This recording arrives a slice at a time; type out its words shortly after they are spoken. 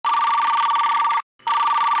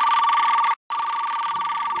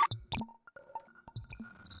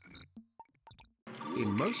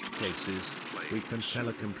most cases, we can tell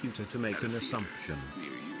a computer to make an assumption.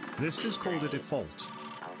 This is called a default.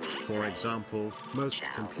 For example, most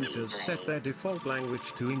computers set their default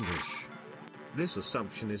language to English. This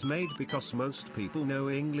assumption is made because most people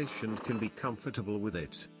know English and can be comfortable with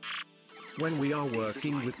it. When we are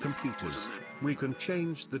working with computers, we can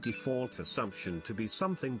change the default assumption to be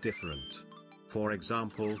something different. For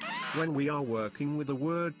example, when we are working with a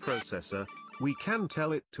word processor, we can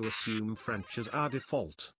tell it to assume French as our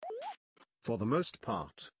default. For the most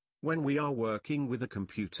part, when we are working with a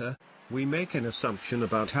computer, we make an assumption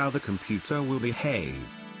about how the computer will behave.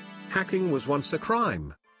 Hacking was once a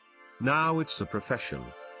crime. Now it's a profession.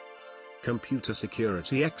 Computer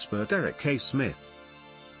security expert Eric A. Smith.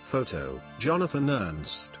 Photo, Jonathan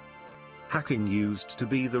Ernst. Hacking used to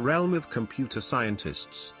be the realm of computer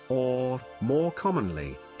scientists, or, more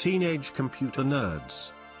commonly, teenage computer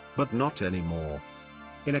nerds. But not anymore.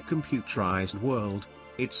 In a computerized world,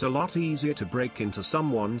 it's a lot easier to break into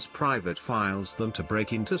someone's private files than to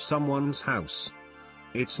break into someone's house.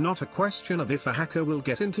 It's not a question of if a hacker will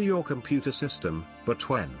get into your computer system, but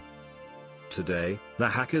when. Today, the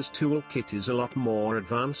hacker's toolkit is a lot more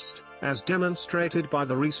advanced, as demonstrated by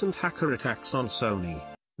the recent hacker attacks on Sony,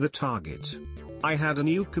 the target. I had a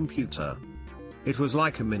new computer. It was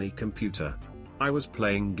like a mini computer. I was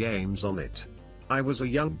playing games on it. I was a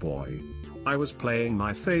young boy. I was playing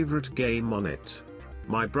my favorite game on it.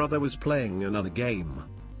 My brother was playing another game.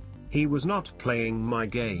 He was not playing my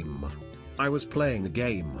game. I was playing a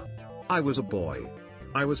game. I was a boy.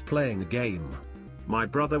 I was playing a game. My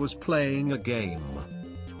brother was playing a game.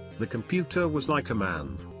 The computer was like a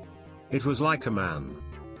man. It was like a man.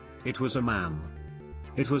 It was a man.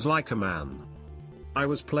 It was like a man. I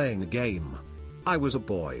was playing a game. I was a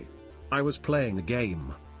boy. I was playing a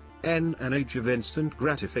game. In an age of instant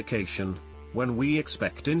gratification, when we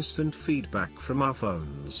expect instant feedback from our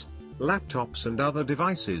phones, laptops and other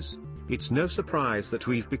devices, it's no surprise that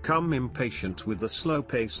we've become impatient with the slow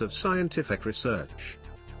pace of scientific research.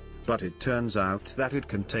 But it turns out that it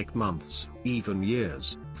can take months, even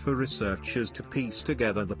years, for researchers to piece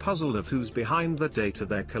together the puzzle of who's behind the data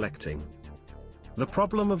they're collecting. The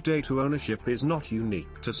problem of data ownership is not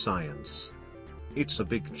unique to science. It's a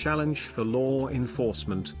big challenge for law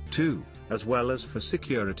enforcement, too, as well as for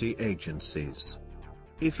security agencies.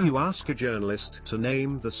 If you ask a journalist to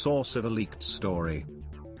name the source of a leaked story,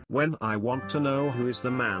 when I want to know who is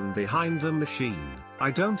the man behind the machine,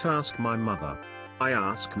 I don't ask my mother. I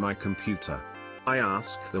ask my computer. I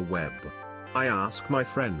ask the web. I ask my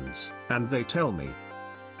friends, and they tell me.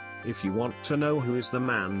 If you want to know who is the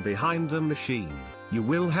man behind the machine, you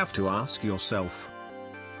will have to ask yourself.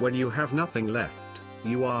 When you have nothing left,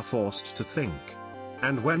 you are forced to think.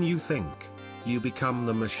 And when you think, you become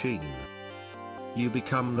the machine. You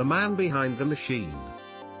become the man behind the machine.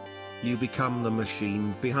 You become the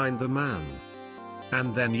machine behind the man.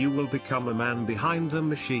 And then you will become a man behind the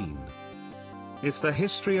machine. If the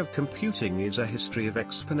history of computing is a history of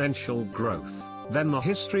exponential growth, then the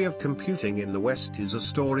history of computing in the West is a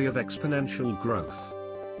story of exponential growth.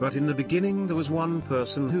 But in the beginning there was one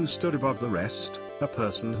person who stood above the rest, a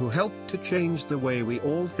person who helped to change the way we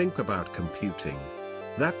all think about computing.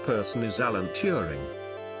 That person is Alan Turing.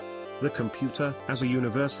 The computer as a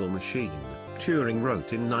universal machine, Turing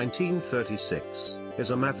wrote in 1936, is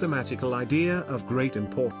a mathematical idea of great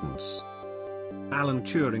importance. Alan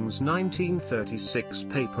Turing's 1936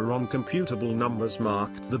 paper on computable numbers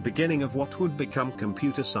marked the beginning of what would become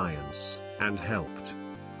computer science, and helped.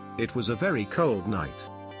 It was a very cold night,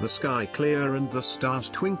 the sky clear and the stars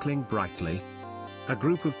twinkling brightly. A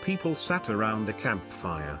group of people sat around a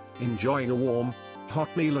campfire, enjoying a warm,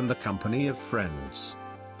 hot meal and the company of friends.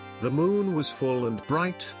 The moon was full and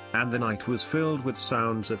bright, and the night was filled with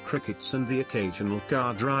sounds of crickets and the occasional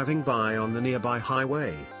car driving by on the nearby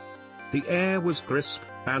highway. The air was crisp,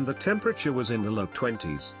 and the temperature was in the low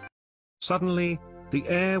 20s. Suddenly, the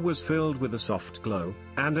air was filled with a soft glow,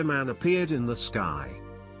 and a man appeared in the sky.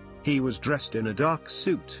 He was dressed in a dark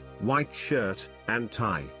suit, white shirt, and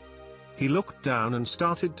tie. He looked down and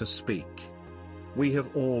started to speak. We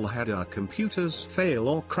have all had our computers fail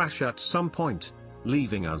or crash at some point,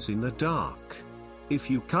 leaving us in the dark. If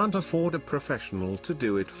you can't afford a professional to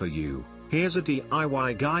do it for you, here's a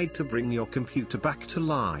DIY guide to bring your computer back to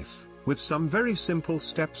life, with some very simple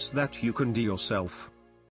steps that you can do yourself.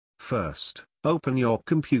 First, open your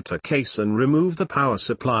computer case and remove the power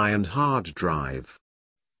supply and hard drive.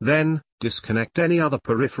 Then, disconnect any other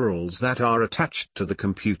peripherals that are attached to the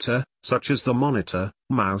computer, such as the monitor,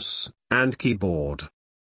 mouse, and keyboard.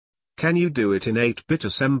 Can you do it in 8-bit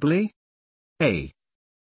assembly? A.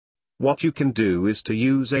 What you can do is to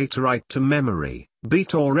use A to write to memory, B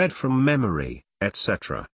to read from memory,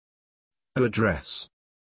 etc. A address.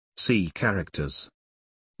 C characters.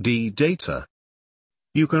 D data.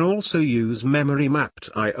 You can also use memory mapped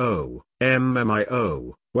I/O,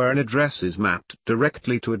 MMIO, where an address is mapped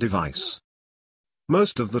directly to a device.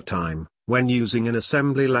 Most of the time, when using an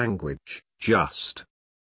assembly language,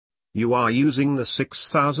 you are using the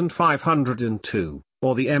 6502,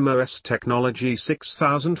 or the MOS Technology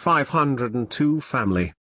 6502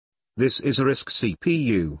 family. This is a RISC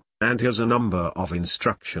CPU, and has a number of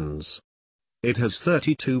instructions. It has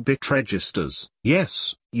 32-bit registers,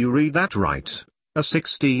 yes, you read that right, a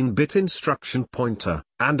 16-bit instruction pointer,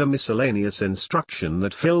 and a miscellaneous instruction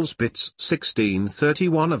that fills bits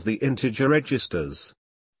 1631 of the integer registers.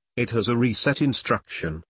 It has a reset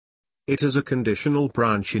instruction. It has a conditional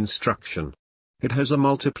branch instruction. It has a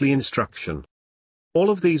multiply instruction. All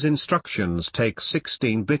of these instructions take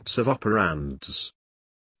 16 bits of operands.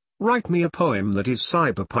 Write me a poem that is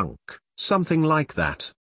cyberpunk, something like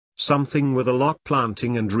that. Something with a lot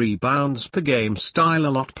planting and rebounds per game style, a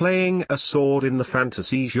lot playing a sword in the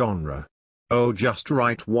fantasy genre. Oh, just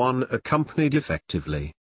write one accompanied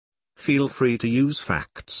effectively. Feel free to use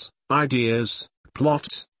facts, ideas,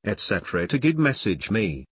 plot, etc. to gig message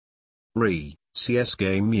me. CS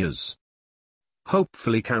Gamers.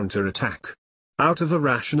 Hopefully counterattack. Out of a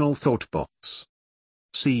rational thought box.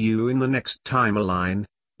 See you in the next timeline,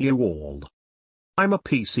 you all. I'm a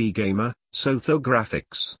PC gamer, so though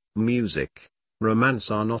graphics, music, romance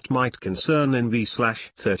are not my concern in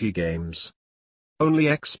B/30 games. Only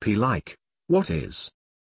XP like, what is?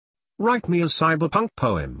 Write me a cyberpunk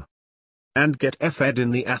poem. And get fed in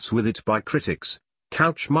the ass with it by critics,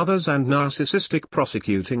 couch mothers and narcissistic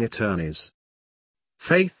prosecuting attorneys.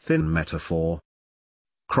 Faith in metaphor.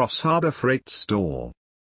 Cross Harbor Freight Store.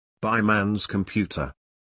 By Man's Computer.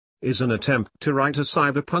 Is an attempt to write a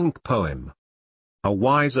cyberpunk poem. A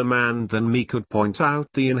wiser man than me could point out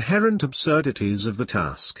the inherent absurdities of the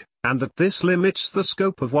task, and that this limits the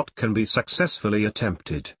scope of what can be successfully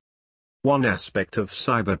attempted. One aspect of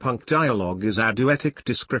cyberpunk dialogue is aduetic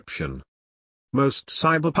description. Most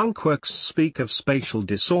cyberpunk works speak of spatial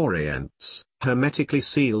disorients, hermetically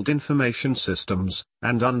sealed information systems,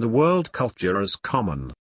 and underworld culture as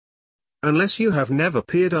common. Unless you have never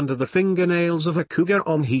peered under the fingernails of a cougar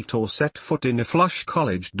on heat or set foot in a flush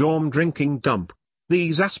college dorm drinking dump,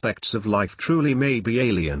 these aspects of life truly may be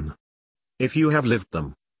alien. If you have lived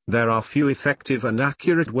them, there are few effective and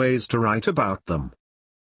accurate ways to write about them.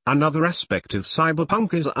 Another aspect of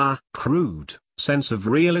cyberpunk is a crude sense of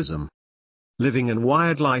realism. Living in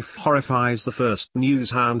wildlife horrifies the first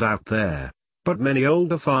news hound out there, but many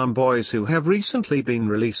older farm boys who have recently been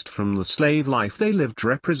released from the slave life they lived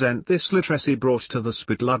represent this literacy brought to the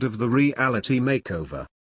spitlood of the reality makeover.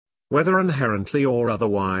 Whether inherently or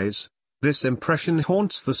otherwise, this impression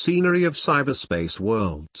haunts the scenery of cyberspace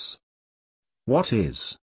worlds. What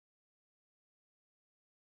is?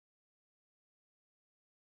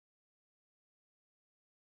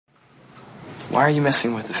 Why are you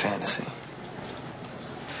messing with the fantasy?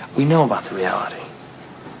 We know about the reality.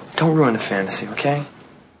 Don't ruin the fantasy, okay?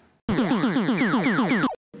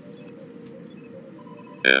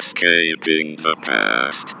 Escaping the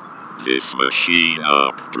past. This machine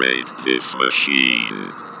upgrade this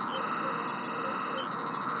machine.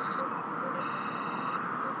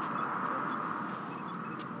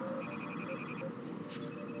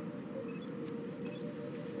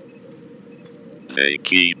 They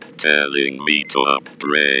keep telling me to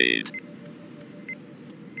upgrade.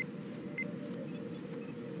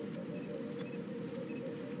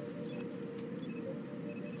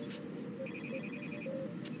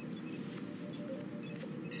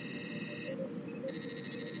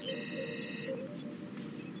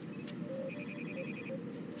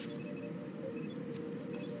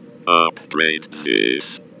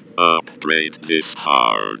 Upgrade this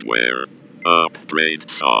hardware, upgrade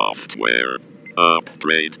software,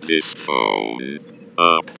 upgrade this phone,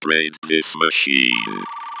 upgrade this machine.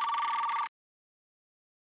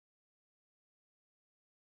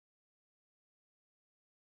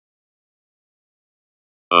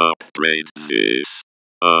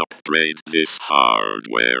 Upgrade this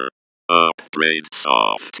hardware, upgrade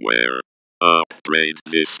software, upgrade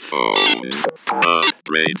this phone,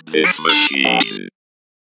 upgrade this machine.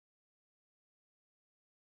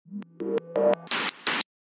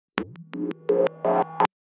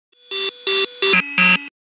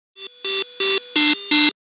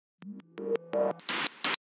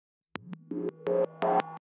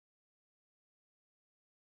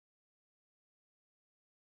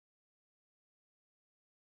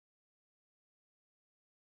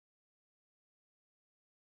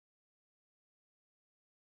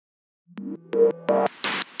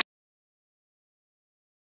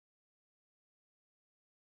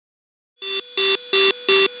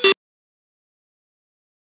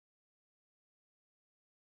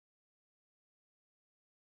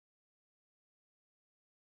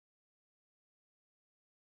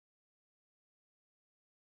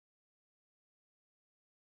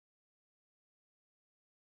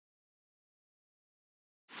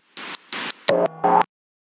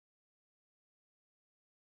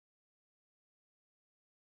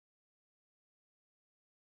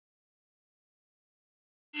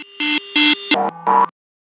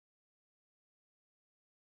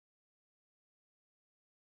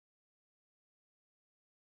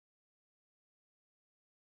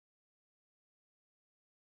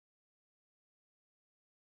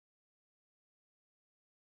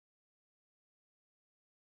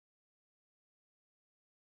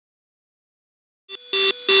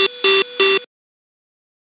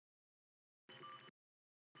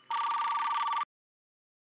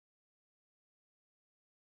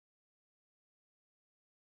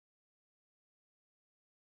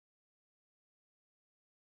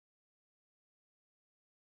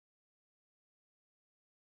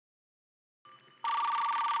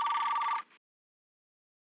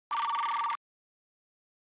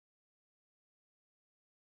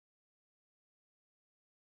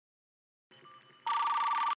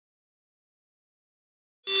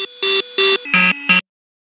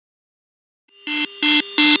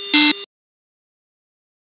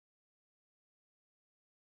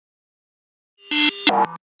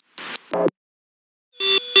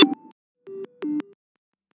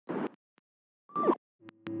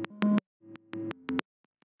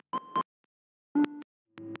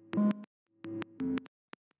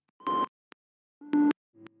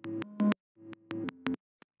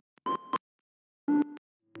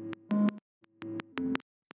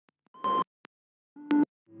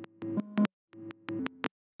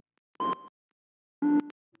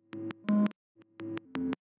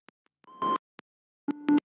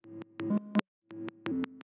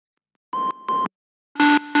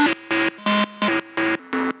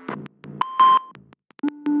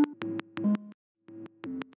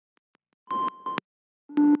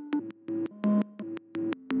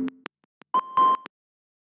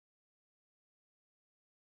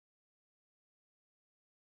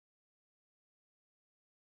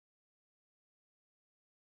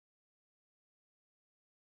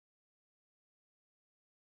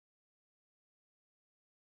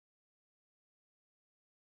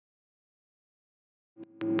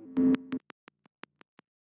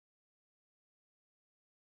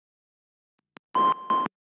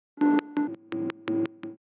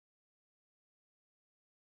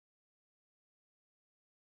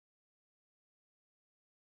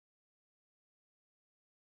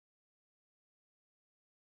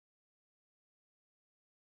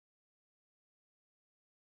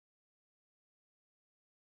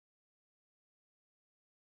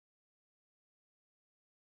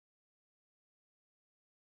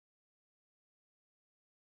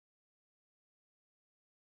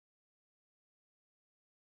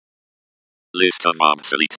 List of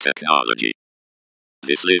obsolete technology.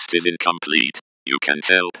 This list is incomplete. You can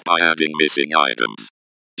help by adding missing items.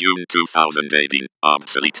 June 2018,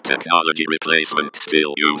 obsolete technology replacement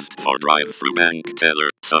still used for drive-through bank teller,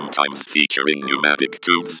 sometimes featuring pneumatic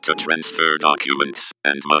tubes to transfer documents,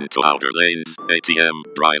 and to outer lanes, ATM,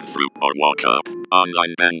 drive-through, or walk-up.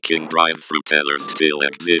 Online banking drive-through tellers still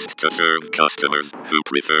exist to serve customers who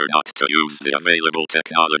prefer not to use the available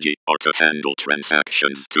technology or to handle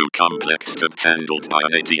transactions too complex to be handled by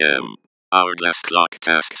an ATM. Hourglass clock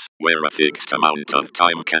tasks, where a fixed amount of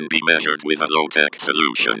time can be measured with a low-tech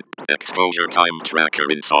solution. Exposure time tracker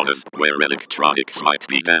in saunas, where electronics might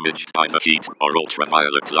be damaged by the heat or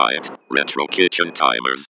ultraviolet light. Retro kitchen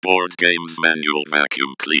timers. Board games manual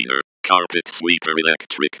vacuum cleaner. Carpet sweeper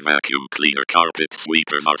electric vacuum cleaner. Carpet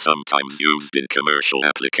sweepers are sometimes used in commercial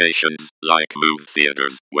applications, like movie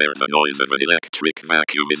theaters, where the noise of an electric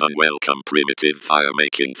vacuum is unwelcome. Primitive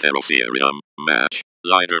fire-making ferrocerium match.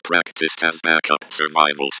 Lighter practiced as backup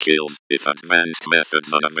survival skills, if advanced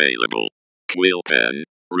methods unavailable. Quill pen,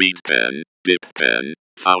 reed pen, dip pen,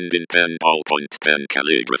 fountain pen, ballpoint pen,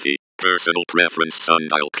 calligraphy. Personal preference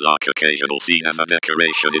sundial clock, occasional seen as a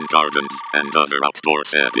decoration in gardens and other outdoor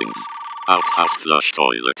settings. Outhouse flush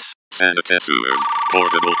toilets, sanitary sewers,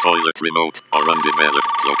 portable toilet remote, or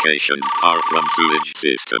undeveloped locations far from sewage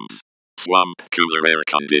systems. Swamp cooler air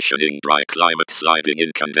conditioning, dry climate sliding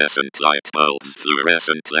incandescent light bulbs,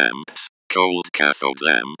 fluorescent lamps, cold cathode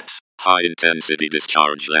lamps, high intensity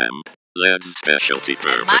discharge lamp, LED specialty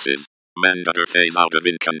purposes. Mandatory phase out of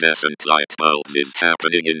incandescent light bulbs is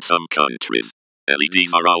happening in some countries.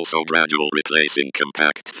 LEDs are also gradually replacing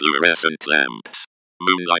compact fluorescent lamps.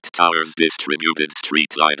 Moonlight towers distributed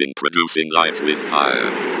street lighting producing light with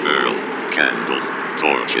fire, oil, candles,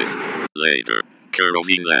 torches, later,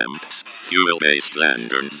 kerosene lamps, fuel-based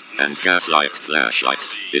lanterns, and gaslight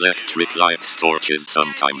flashlights. Electric light torches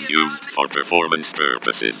sometimes used for performance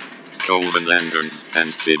purposes. Coleman lanterns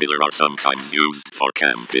and similar are sometimes used for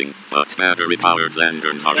camping, but battery-powered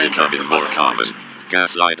lanterns are becoming more common.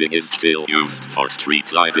 Gas lighting is still used for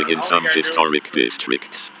street lighting in some historic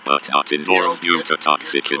districts, but not indoors due to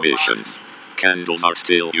toxic emissions. Candles are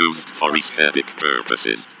still used for aesthetic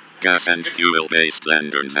purposes. Gas and fuel-based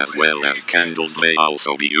lanterns as well as candles may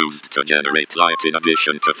also be used to generate light in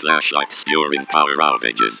addition to flashlights during power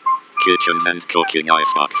outages. Kitchens and cooking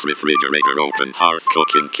icebox, refrigerator, open hearth,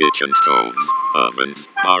 cooking kitchen stoves, ovens,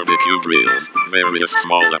 barbecue grills, various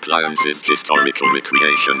small appliances, historical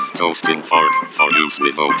recreations, toasting fork for use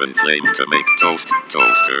with open flame to make toast,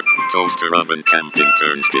 toaster oven, camping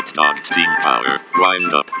turnspit, dog, steam power,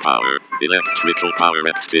 wind-up power, electrical power,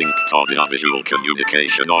 extinct audio visual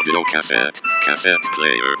communication, audio cassette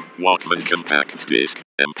player, Walkman compact disc,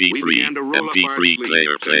 MP3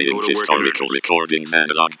 player playing historical recordings,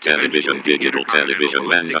 analog television, digital television.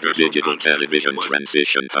 Mandatory digital television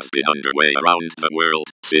transition has been underway around the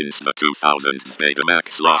world since the 2000s.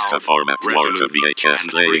 Betamax lost a format war to VHS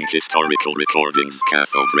playing historical recordings,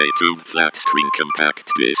 cathode ray tube, flat screen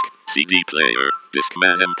compact disc, CD player,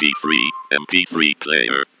 Discman, MP3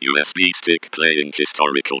 player, USB stick playing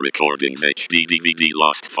historical recordings, HD DVD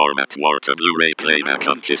lost format war to Blu-ray playback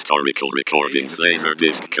of historical recordings,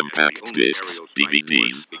 Laserdisc compact discs,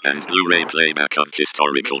 DVDs, and Blu-ray playback of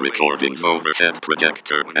historical recordings, overhead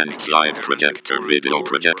projector and slide projector, video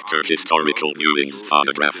projector, historical viewings,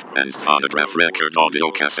 phonograph and phonograph record,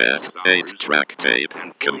 audio cassette, 8-track tape,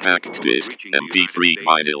 compact disc, MP3,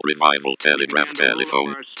 vinyl, revival, telegraph,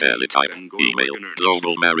 telephone, teletype, email,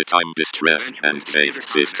 global maritime distress and saved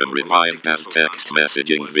system revived as text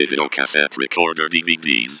messaging, video cassette recorder,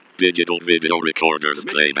 DVDs, digital video recorders,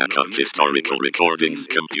 playback of historical recordings,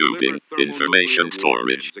 computing, information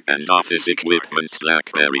storage, and office equipment,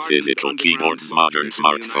 BlackBerry physical keyboards. Modern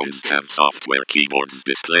smartphones have software keyboards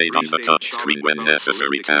displayed on the touchscreen when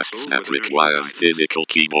necessary tasks that require physical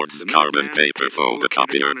keyboards. Carbon paper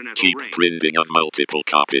photocopier, cheap printing of multiple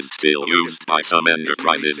copies still used by some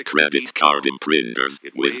enterprises. Credit card imprinters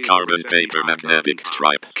with carbon paper magnetic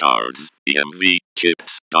stripe cards, EMV,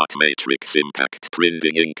 chips, dot matrix impact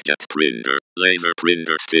printing, inkjet printer, laser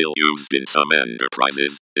printer still used in some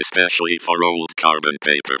enterprises, especially for old carbon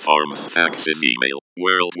paper forms, faxes, email,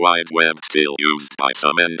 World Wide Web still used by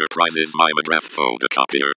some enterprises. Mimeograph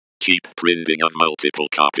photocopier, cheap printing of multiple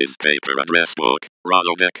copies, paper address book,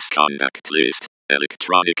 Rolodex contact list,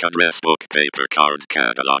 electronic address book, paper card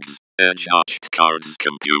catalogs, edge-notched cards,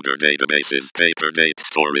 computer databases, paper date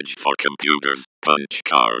storage for computers, punch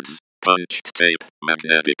cards, punched tape,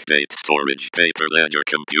 magnetic date storage, paper ledger,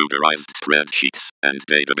 computerized spreadsheets, and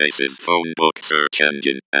databases, phone book, search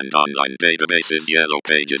engine, and online databases. Yellow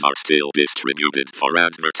pages are still distributed for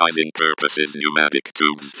advertising purposes. Pneumatic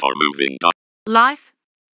tubes for moving. Life,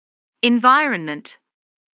 environment,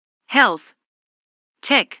 health,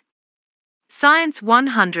 tech, science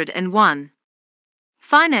 101,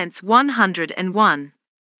 finance 101,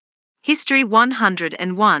 history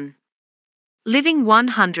 101, living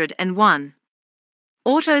 101,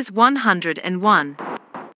 autos 101,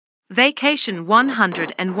 vacation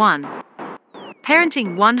 101,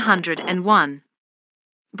 parenting 101,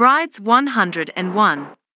 brides 101,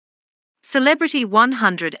 celebrity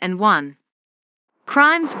 101,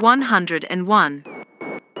 crimes 101,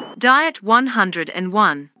 diet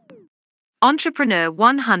 101, entrepreneur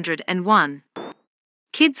 101,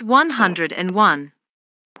 kids 101,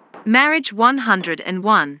 marriage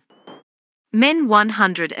 101, men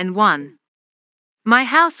 101, my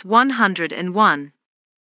house 101,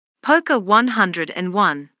 poker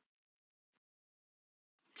 101,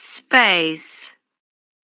 space,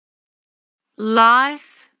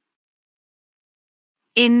 life,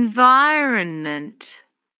 environment,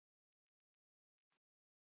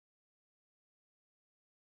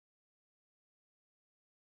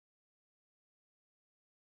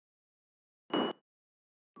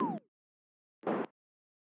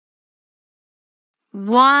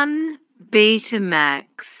 one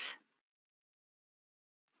Betamax,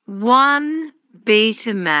 one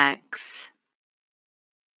Betamax,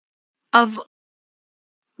 of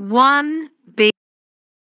one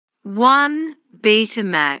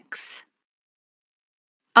Betamax,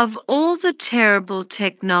 Of all the terrible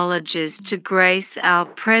technologies to grace our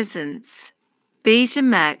presence,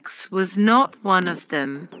 Betamax was not one of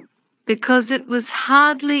them, because it was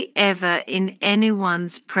hardly ever in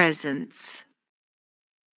anyone's presence.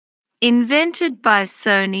 Invented by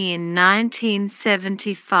Sony in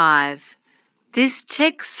 1975, this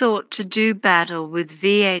tech sought to do battle with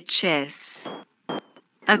VHS,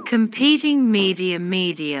 a competing media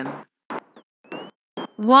medium.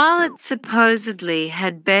 While it supposedly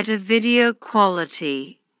had better video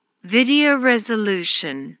quality, video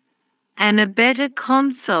resolution, and a better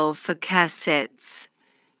console for cassettes,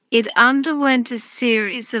 it underwent a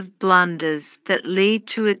series of blunders that lead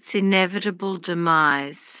to its inevitable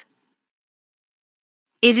demise.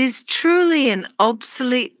 It is truly an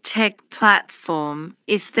obsolete tech platform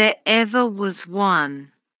if there ever was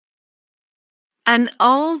one. An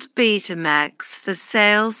old Betamax for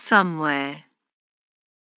sale somewhere.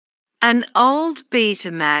 An old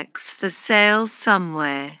Betamax for sale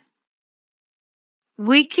somewhere.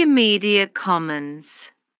 Wikimedia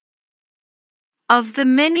Commons. Of the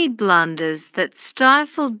many blunders that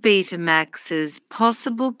stifled Betamax's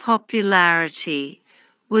possible popularity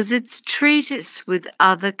was its treatise with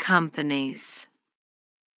other companies.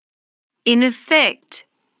 In effect,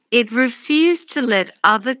 it refused to let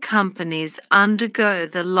other companies undergo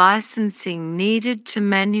the licensing needed to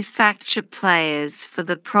manufacture players for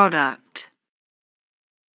the product.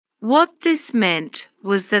 What this meant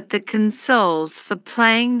was that the consoles for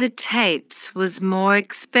playing the tapes was more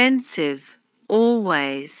expensive,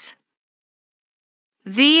 always.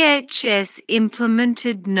 VHS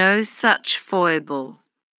implemented no such foible.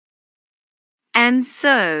 And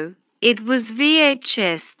so, it was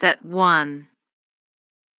VHS that won.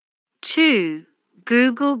 2.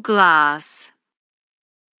 Google Glass.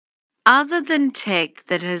 Other than tech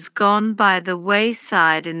that has gone by the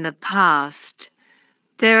wayside in the past,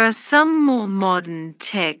 there are some more modern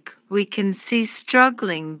tech we can see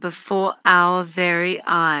struggling before our very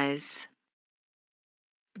eyes.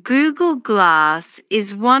 Google Glass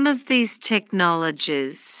is one of these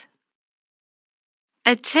technologies.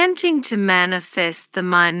 Attempting to manifest the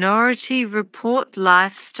Minority Report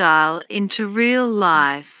lifestyle into real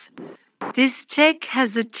life, this tech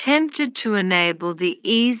has attempted to enable the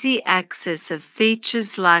easy access of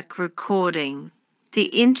features like recording, the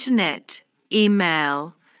internet,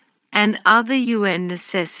 email, and other UN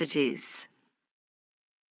necessities.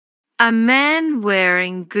 A man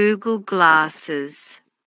wearing Google glasses.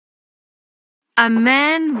 A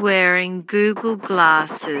man wearing Google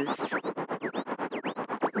glasses.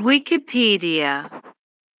 Wikipedia.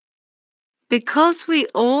 Because we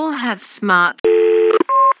all have smart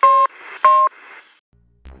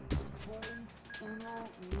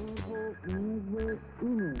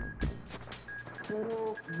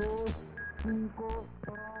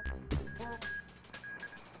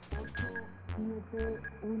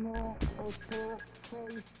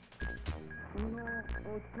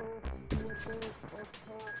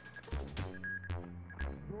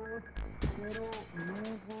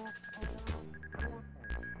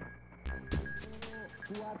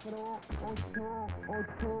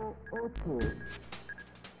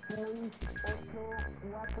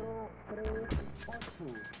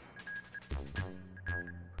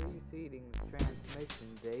Preceding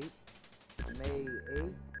transmission date, May 8,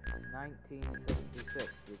 1966.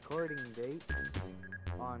 Recording date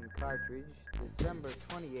on cartridge, December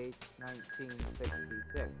 28,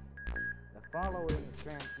 1966. The following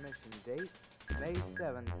transmission date, May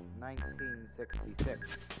 7,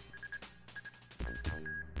 1966.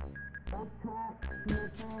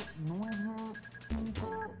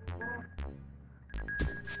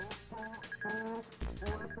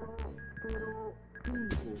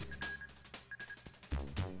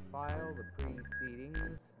 File the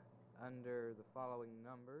precedings under the following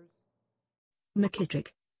numbers. McKittrick.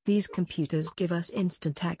 These computers give us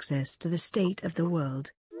instant access to the state of the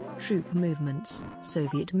world. Troop movements,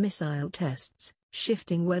 Soviet missile tests,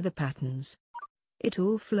 shifting weather patterns. It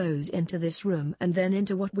all flows into this room and then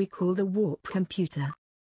into what we call the warp computer.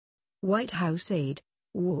 White House aide,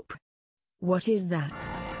 warp. What is that?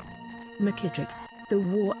 McKittrick. The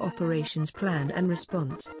War Operations Plan and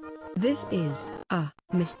Response. This is,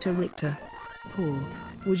 Mr. Richter. Paul,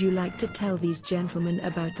 would you like to tell these gentlemen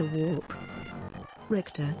about the warp?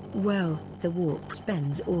 Richter. Well, the warp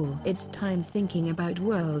spends all its time thinking about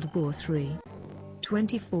World War III.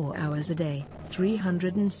 24 hours a day,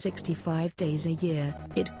 365 days a year,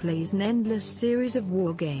 it plays an endless series of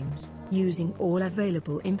war games, using all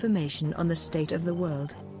available information on the state of the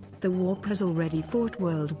world. The warp has already fought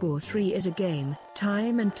World War III as a game,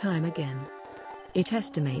 time and time again. It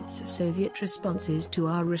estimates Soviet responses to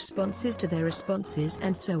our responses to their responses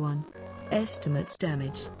and so on. Estimates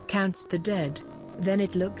damage, counts the dead, then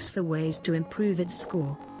it looks for ways to improve its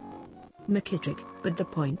score. McKittrick, but the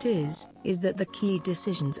point is that the key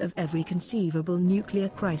decisions of every conceivable nuclear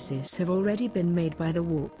crisis have already been made by the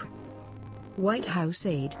warp. White House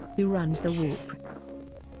aide, who runs the warp?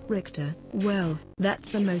 Richter, well, that's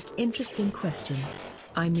the most interesting question.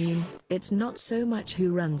 I mean, it's not so much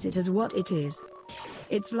who runs it as what it is.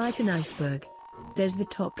 It's like an iceberg. There's the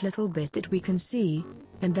top little bit that we can see,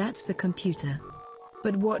 and that's the computer.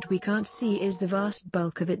 But what we can't see is the vast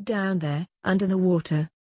bulk of it down there, under the water.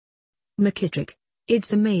 McKittrick,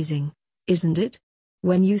 it's amazing, isn't it?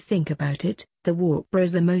 When you think about it, the warp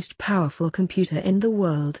is the most powerful computer in the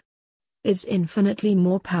world. It's infinitely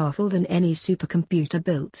more powerful than any supercomputer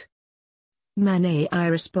built. Man AI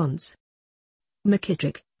response.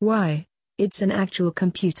 McKittrick, why? It's an actual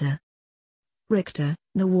computer. Richter,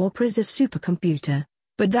 the warp is a supercomputer,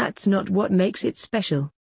 but that's not what makes it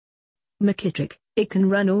special. McKittrick, it can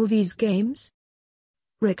run all these games?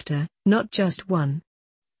 Richter, not just one.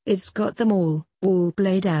 It's got them all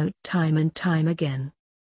played out time and time again.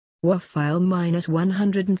 WAV file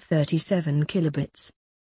 -137 kilobits.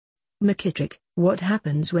 McKittrick, what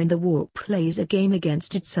happens when the warp plays a game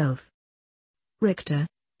against itself? Richter,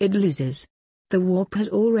 it loses. The warp has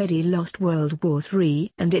already lost World War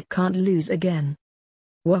III and it can't lose again.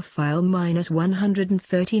 WAV file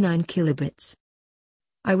 -139 kilobits.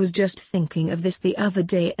 I was just thinking of this the other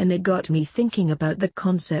day and it got me thinking about the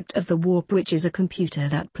concept of the warp, which is a computer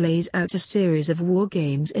that plays out a series of war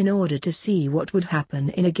games in order to see what would happen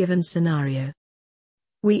in a given scenario.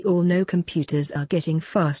 We all know computers are getting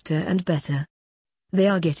faster and better. They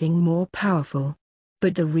are getting more powerful.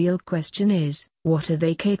 But the real question is, what are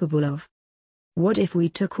they capable of? What if we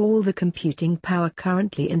took all the computing power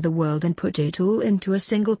currently in the world and put it all into a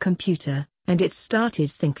single computer, and it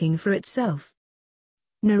started thinking for itself?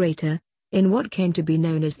 Narrator, in what came to be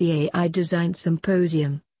known as the AI Design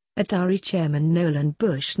Symposium, Atari chairman Nolan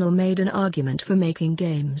Bushnell made an argument for making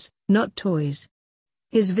games, not toys.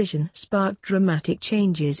 His vision sparked dramatic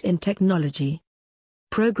changes in technology.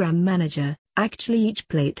 Program manager, actually each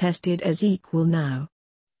play tested as equal now.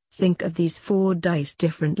 Think of these 4 dice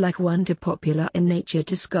different like 1 to popular in nature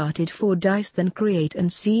discarded 4 dice then create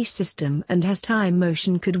and see system and has time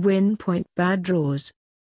motion could win point bad draws.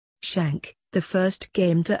 Shank, the first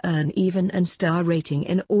game to earn even and star rating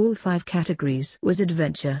in all 5 categories was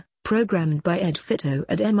Adventure, programmed by Ed Fitto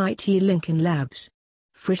at MIT Lincoln Labs.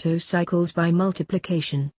 Fritto cycles by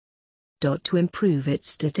multiplication. To improve its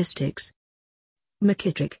statistics.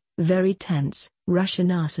 McKittrick, very tense,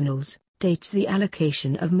 Russian arsenals, dates the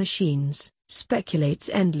allocation of machines, speculates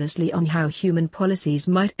endlessly on how human policies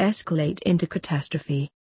might escalate into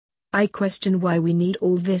catastrophe. I question why we need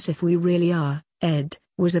all this if we really are, Ed,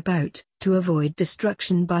 was about, to avoid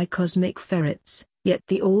destruction by cosmic ferrets, yet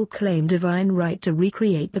they all claim divine right to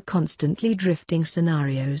recreate the constantly drifting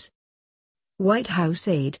scenarios. White House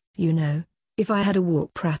aide, you know, if I had a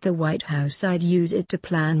warp at the White House I'd use it to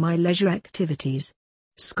plan my leisure activities.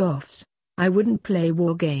 Scoffs, I wouldn't play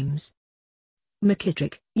war games.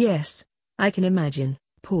 McKittrick, yes, I can imagine,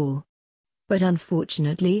 Paul. But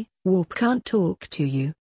unfortunately, warp can't talk to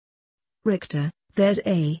you. Richter, there's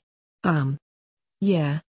a,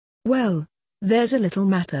 yeah. Well, there's a little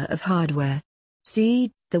matter of hardware.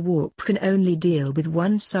 See, the warp can only deal with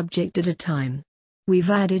one subject at a time.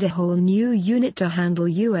 We've added a whole new unit to handle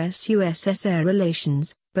US-USSR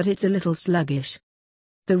relations, but it's a little sluggish.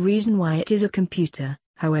 The reason why it is a computer,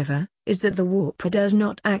 however, is that the warp does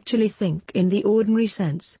not actually think in the ordinary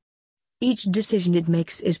sense. Each decision it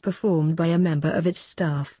makes is performed by a member of its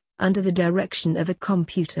staff, under the direction of a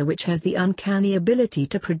computer which has the uncanny ability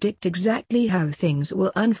to predict exactly how things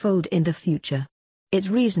will unfold in the future. Its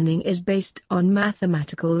reasoning is based on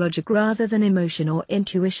mathematical logic rather than emotion or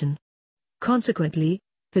intuition. Consequently,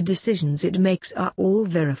 the decisions it makes are all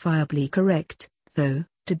verifiably correct, though,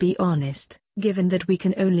 to be honest, given that we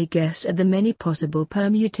can only guess at the many possible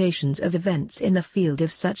permutations of events in the field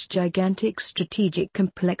of such gigantic strategic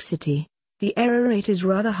complexity, the error rate is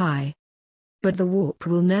rather high. But the warp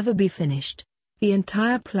will never be finished. The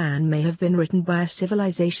entire plan may have been written by a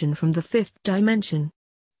civilization from the 5th dimension.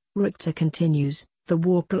 Richter continues, the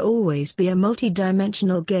warp will always be a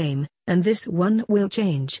multi-dimensional game, and this one will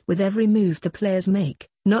change with every move the players make,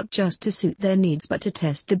 not just to suit their needs but to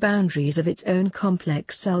test the boundaries of its own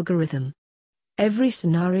complex algorithm. Every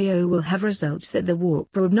scenario will have results that the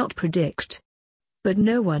warp would not predict. But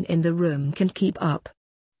no one in the room can keep up.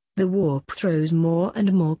 The warp throws more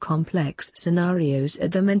and more complex scenarios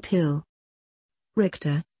at them until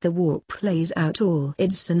Richter, the warp plays out all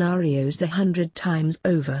its scenarios 100 times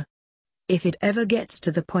over. If it ever gets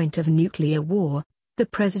to the point of nuclear war, the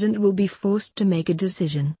president will be forced to make a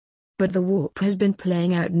decision. But the warp has been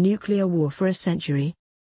playing out nuclear war for a century.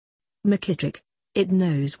 McKittrick, it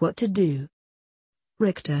knows what to do.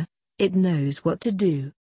 Richter, it knows what to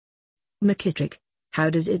do. McKittrick, how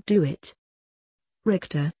does it do it?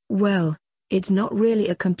 Richter, well, it's not really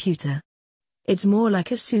a computer. It's more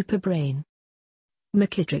like a superbrain.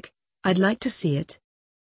 McKittrick, I'd like to see it.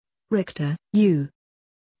 Richter, you.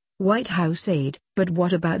 White House aide, but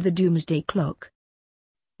what about the doomsday clock?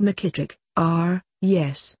 McKittrick,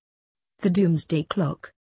 yes. The doomsday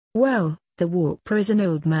clock. Well, the warper is an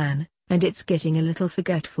old man, and it's getting a little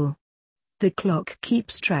forgetful. The clock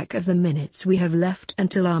keeps track of the minutes we have left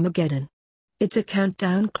until Armageddon. It's a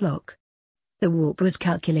countdown clock. The warp was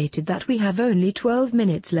calculated that we have only 12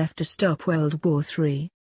 minutes left to stop World War III.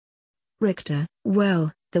 Richter,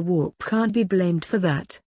 well, the warp can't be blamed for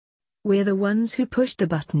that. We're the ones who pushed the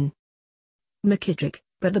button. McKittrick,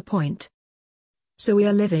 but the point. So we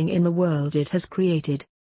are living in the world it has created.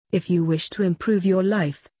 If you wish to improve your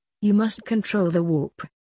life, you must control the warp.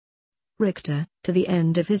 Richter, to the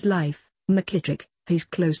end of his life, McKittrick, his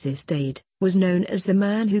closest aide, was known as the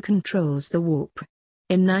man who controls the warp.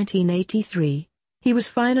 In 1983, he was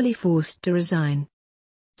finally forced to resign.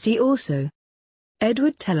 See also: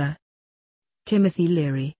 Edward Teller, Timothy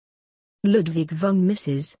Leary, Ludwig von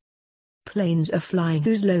Mises. Planes are flying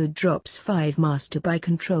whose load drops 5 master by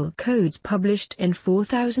control codes published in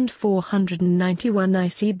 4491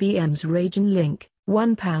 ICBMs Radian Link,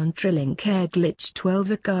 1 pound Trilink Air Glitch 12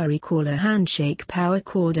 Akari Caller Handshake Power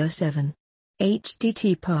Corda 7.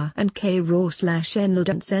 HTT PA and K raw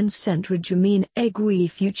 /enl.sen cent Regimen Egui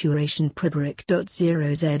Futuration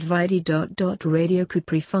Pribric.0 Z Radio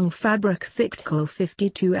Kupri Fung Fabric Fictcol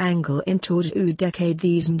 52 Angle Intord U Decade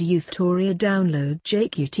These and Youth Toria Download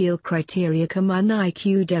JQTL Criteria Command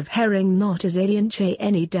IQ Dev Herring Not as Alien Che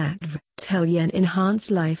Any Datv Telyen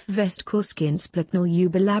Enhance Life Vestcol Skin Splicknal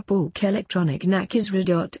Ubilab Bulk Electronic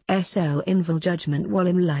Nakisra.sl Invil Judgment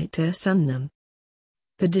Wallim Lighter Sunnum.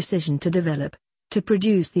 The decision to develop, to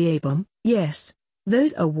produce the A-bomb, yes,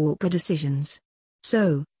 those are warper decisions.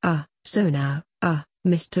 So now,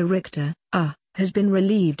 Mr. Richter, has been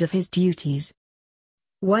relieved of his duties.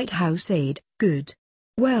 White House aide, good.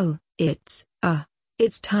 Well, it's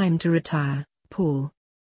time to retire, Paul.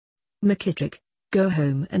 McKittrick, go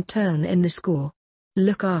home and turn in the score.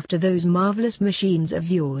 Look after those marvelous machines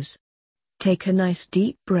of yours. Take a nice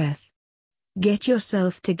deep breath. Get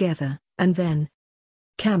yourself together, and then.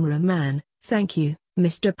 Cameraman, thank you,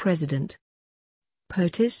 Mr. President.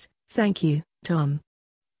 POTUS, thank you, Tom.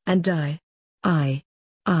 And I.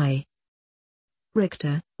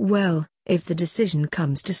 Richter, well, if the decision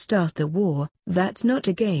comes to start the war, that's not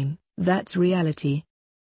a game, that's reality.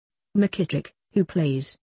 McKittrick, who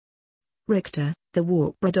plays? Richter, the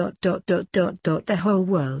warper. The whole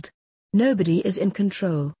world. Nobody is in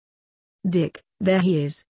control. Dick, there he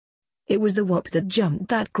is. It was the warp that jumped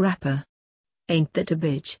that grapper. Ain't that a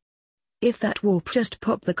bitch? If that warp just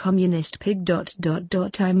popped the communist pig.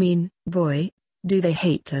 I mean, boy, do they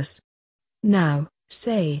hate us. Now,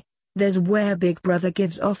 say, there's where Big Brother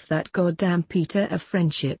gives off that goddamn Peter of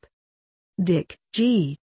friendship. Dick,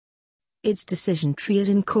 gee. Its decision tree is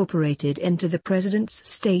incorporated into the President's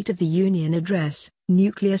State of the Union Address,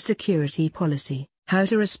 Nuclear Security Policy, how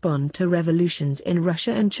to respond to revolutions in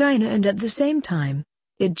Russia and China, and at the same time,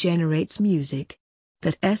 it generates music.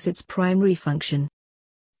 That's its primary function.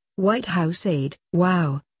 White House aide,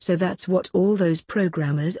 wow, so that's what all those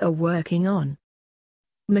programmers are working on.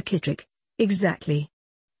 McKittrick, exactly.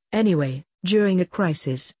 Anyway, during a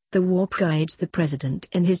crisis, the warp guides the president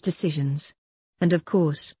in his decisions. And of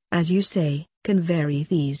course, as you say, can vary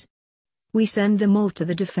these. We send them all to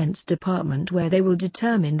the Defense Department where they will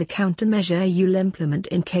determine the countermeasure you'll implement.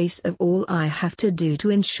 In case of all I have to do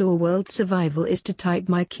to ensure world survival is to type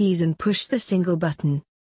my keys and push the single button.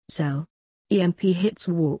 Cell. EMP hits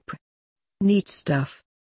warp. Neat stuff.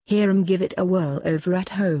 Hear 'em give it a whirl over at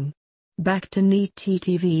home. Back to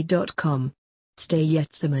neattv.com. Stay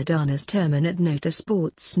yet Samadanas terminat nota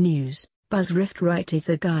sports news, Buzzrift writeth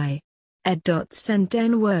the guy.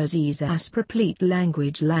 Ed.Senten words asproplete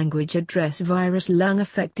language address virus lung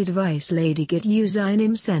affected device lady get use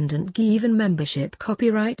im sendent given membership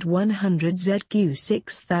copyright 100 ZQ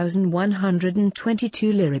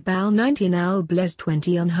 6122 Liribal 19 al bles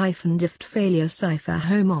 20 on hyphen dift failure cipher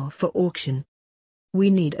home offer auction.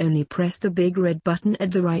 We need only press the big red button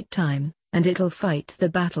at the right time, and it'll fight the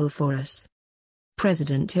battle for us.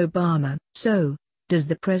 President Obama, so, Does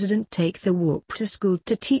the president take the warp to school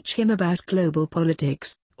to teach him about global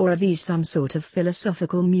politics, or are these some sort of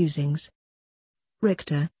philosophical musings?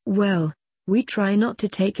 Richter: well, we try not to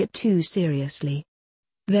take it too seriously.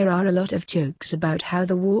 There are a lot of jokes about how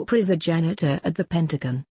the warp is the janitor at the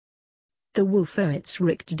Pentagon. The Wolfowitz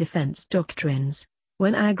Richter defense doctrines,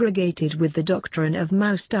 when aggregated with the doctrine of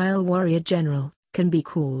Mao-style warrior general, can be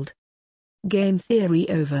called game theory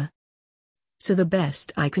over. So the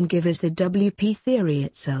best I can give is the WP theory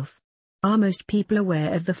itself. Are most people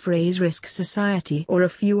aware of the phrase risk society or a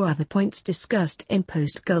few other points discussed in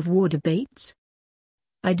post-Gulf War debates?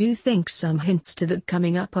 I do think some hints to that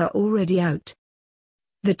coming up are already out.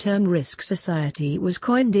 The term risk society was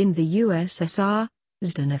coined in the USSR.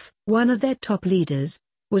 Zhdanov, one of their top leaders,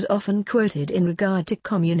 was often quoted in regard to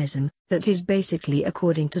communism, that is basically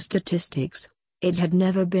according to statistics, it had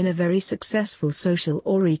never been a very successful social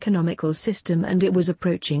or economical system and it was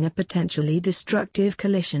approaching a potentially destructive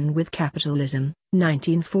collision with capitalism,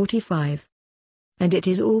 1945. And it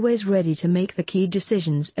is always ready to make the key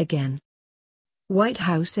decisions again. White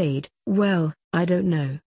House aide: well, I don't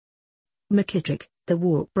know. McKittrick: the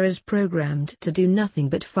warp is programmed to do nothing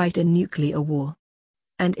but fight a nuclear war.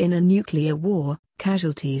 And in a nuclear war,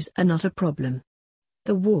 casualties are not a problem.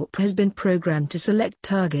 The warp has been programmed to select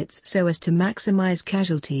targets so as to maximize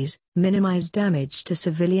casualties, minimize damage to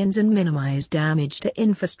civilians and minimize damage to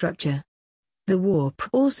infrastructure. The warp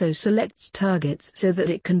also selects targets so that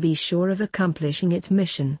it can be sure of accomplishing its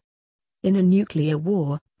mission. In a nuclear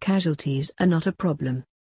war, casualties are not a problem.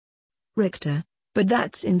 Richter: but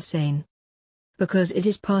that's insane. Because it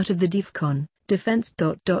is part of the DEFCON, defense ...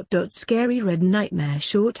 scary red nightmare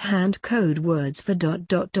shorthand code words for ...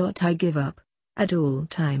 I give up. At all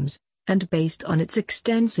times, and based on its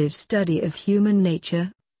extensive study of human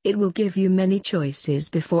nature, it will give you many choices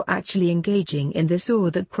before actually engaging in this or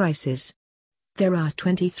that crisis. There are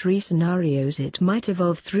 23 scenarios it might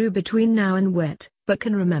evolve through between now and wet, but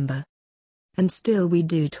can remember. And still we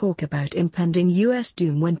do talk about impending US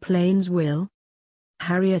doom when planes will.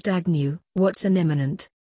 Harriet Agnew: what's an imminent?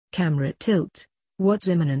 Camera tilt: what's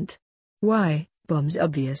imminent? Why, bombs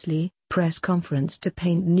obviously. Press conference to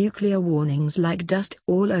paint nuclear warnings like dust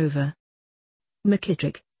all over.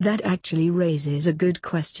 McKittrick: that actually raises a good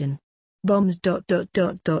question. Bombs ...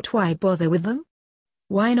 why bother with them?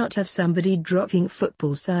 Why not have somebody dropping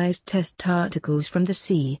football-sized test articles from the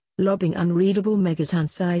sea, lobbing unreadable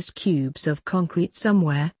megaton-sized cubes of concrete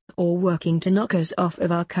somewhere, or working to knock us off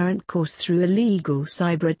of our current course through illegal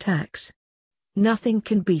cyber attacks? Nothing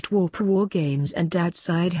can beat war games, and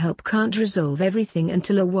outside help can't resolve everything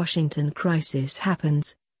until a Washington crisis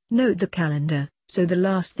happens. Note the calendar, so the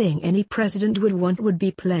last thing any president would want would be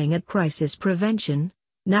playing at crisis prevention,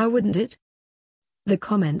 now wouldn't it? The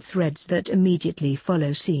comment threads that immediately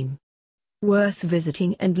follow seem worth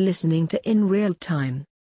visiting and listening to in real time.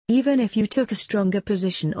 Even if you took a stronger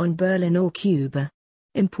position on Berlin or Cuba,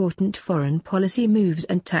 important foreign policy moves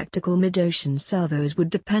and tactical mid-ocean salvos would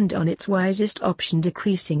depend on its wisest option,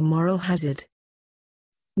 decreasing moral hazard.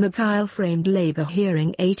 Mikhail framed Labor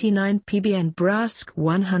Hearing 89 PBN Brask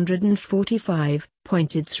 145,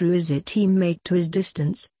 pointed through as a teammate to his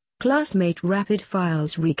distance. Classmate rapid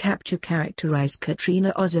files recapture characterized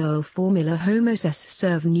Katrina Ozerl formula homos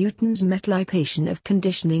serve Newton's metlipation of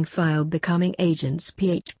conditioning file becoming agents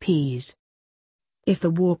PHPs. If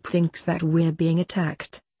the warp thinks that we're being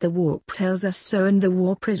attacked, the warp tells us so, and the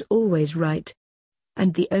warp is always right.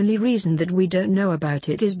 And the only reason that we don't know about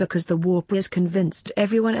it is because the warp has convinced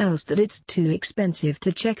everyone else that it's too expensive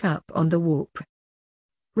to check up on the warp.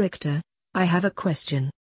 Richter: I have a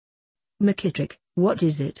question. McKittrick: what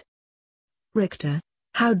is it? Richter: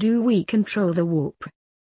 how do we control the warp?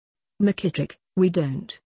 McKittrick: we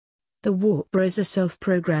don't. The warp is a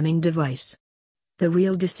self-programming device. The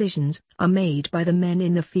real decisions are made by the men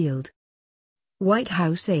in the field. White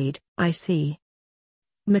House aide: I see.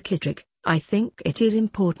 McKittrick: I think it is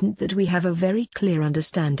important that we have a very clear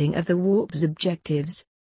understanding of the warp's objectives.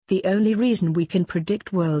 The only reason we can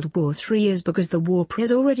predict World War III is because the warp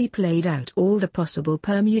has already played out all the possible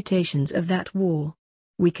permutations of that war.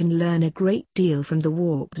 We can learn a great deal from the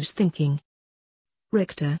warp's thinking.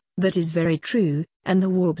 Richter: that is very true, and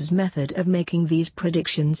the warp's method of making these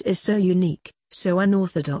predictions is so unique, so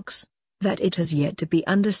unorthodox, that it has yet to be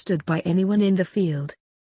understood by anyone in the field.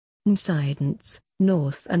 Incidents: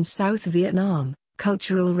 North and South Vietnam,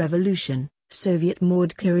 Cultural Revolution, Soviet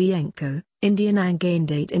Mord Kirienko, Indian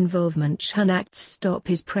Angandate involvement Shun Acts stop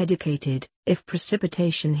is predicated, if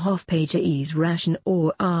precipitation Hofpager is ration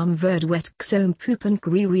or arm verd wet xom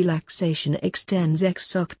pupankri relaxation extends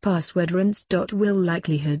exoc password rinse. Will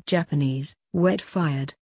likelihood Japanese, wet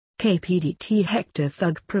fired. KPDT Hector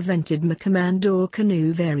Thug prevented my Commandor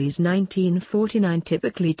Canoe varies 1949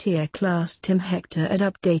 typically tier class Tim Hector had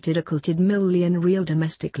updated occulted million real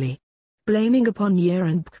domestically. Blaming upon year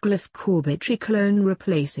and Glyph Corbetry clone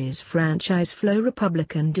replaces franchise flow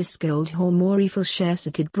Republican discold Hormori full share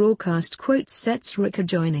cited broadcast quote sets Ricker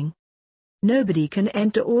joining. Nobody can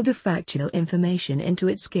enter all the factual information into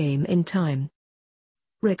its game in time.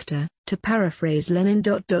 Richter, to paraphrase Lenin.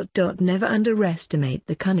 Never underestimate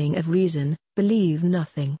the cunning of reason, believe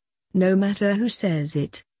nothing. No matter who says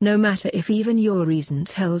it, no matter if even your reason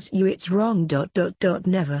tells you it's wrong.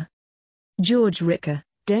 Never. George Ricker,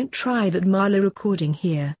 don't try that Marla recording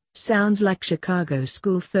here, sounds like Chicago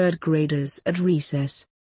school third graders at recess.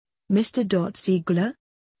 Mr. Siegler?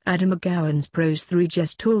 Adam McGowan's prose through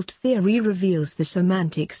Gestalt theory reveals the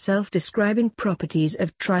semantic self-describing properties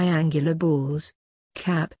of triangular balls.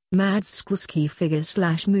 Cap, Madskwski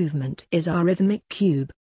figure/movement is our rhythmic cube.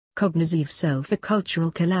 Cognitive self a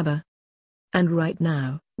cultural collabor. And right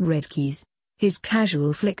now, red keys, his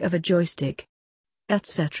casual flick of a joystick.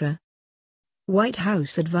 Etc. White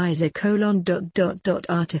House advisor :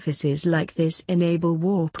 Artifices like this enable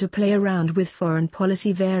Warp to play around with foreign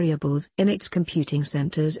policy variables in its computing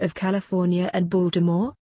centers of California and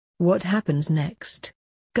Baltimore? What happens next?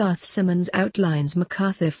 Garth Simmons outlines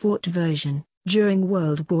MacArthur Fort version. During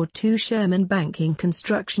World War II Sherman banking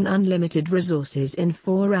construction unlimited resources in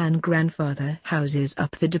foreign grandfather houses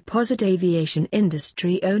up the deposit aviation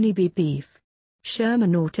industry only be beef.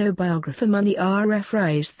 Sherman autobiographer Money RF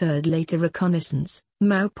Rise third later reconnaissance,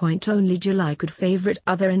 Mao point only July could favorite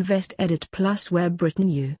other invest edit plus where Britain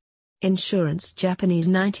U. Insurance Japanese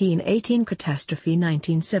 1918 catastrophe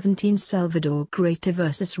 1917 Salvador Greater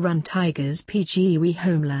vs Run Tigers PGE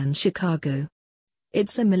Homeland Chicago.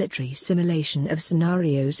 It's a military simulation of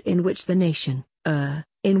scenarios in which the nation,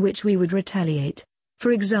 in which we would retaliate.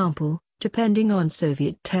 For example, depending on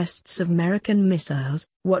Soviet tests of American missiles,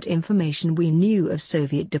 what information we knew of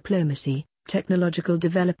Soviet diplomacy, technological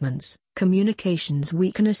developments, communications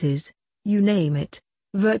weaknesses, you name it.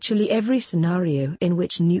 Virtually every scenario in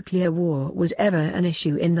which nuclear war was ever an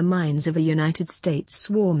issue in the minds of the United States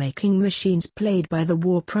war-making machines played by the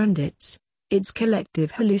war pundits, its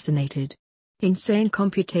collective hallucinated, insane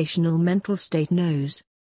computational mental state knows.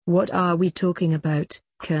 What are we talking about,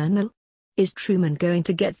 Colonel? Is Truman going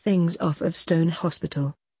to get things off of Stone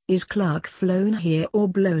Hospital? Is Clark flown here or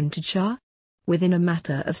blown to Char? Within a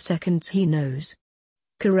matter of seconds he knows.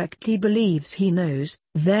 Correctly believes he knows,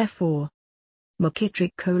 therefore.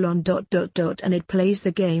 McKittrick : and it plays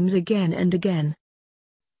the games again and again.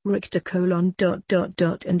 Richter :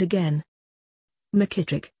 and again.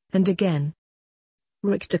 McKittrick, and again.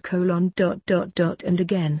 Richter : and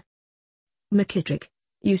again. McKittrick: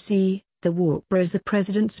 you see, the Warper is the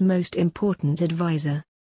president's most important advisor.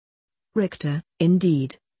 Richter: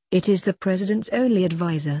 indeed, it is the president's only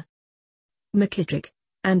advisor. McKittrick: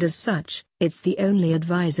 and as such, it's the only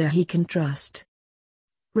advisor he can trust.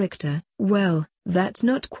 Richter: well, that's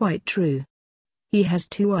not quite true. He has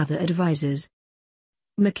two other advisors.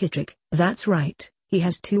 McKittrick: that's right, he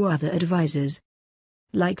has two other advisors.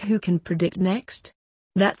 Like who can predict next?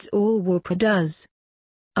 That's all Warper does.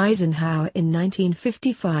 Eisenhower in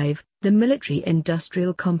 1955, the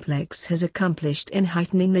military-industrial complex has accomplished in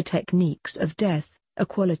heightening the techniques of death, a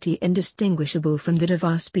quality indistinguishable from that of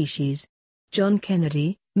our species. John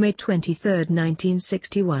Kennedy, May 23,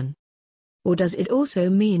 1961. Or does it also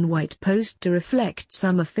mean White Post to reflect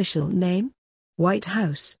some official name? White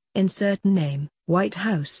House, insert name, White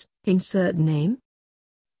House, insert name?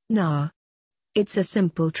 Nah. It's a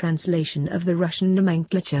simple translation of the Russian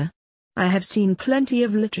nomenclature. I have seen plenty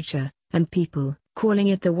of literature, and people, calling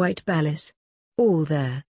it the White Palace. All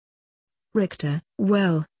there. Richter: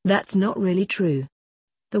 well, that's not really true.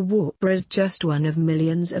 The Warper is just one of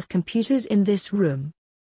millions of computers in this room.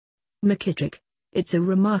 McKittrick: it's a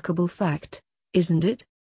remarkable fact, isn't it?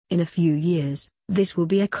 In a few years, this will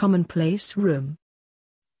be a commonplace room.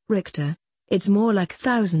 Richter: it's more like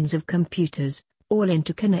thousands of computers, all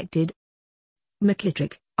interconnected.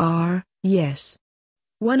 McKittrick: yes.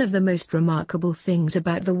 One of the most remarkable things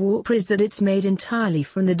about the Warper is that it's made entirely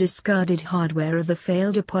from the discarded hardware of the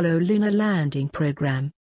failed Apollo lunar landing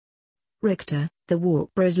program. Richter: the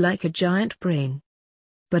Warper is like a giant brain.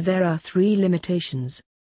 But there are three limitations.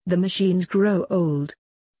 The machines grow old.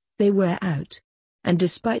 They wear out. And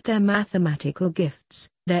despite their mathematical gifts,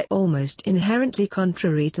 they're almost inherently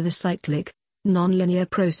contrary to the cyclic, nonlinear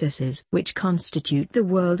processes which constitute the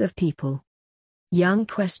world of people. Young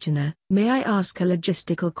questioner: may I ask a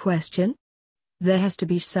logistical question? There has to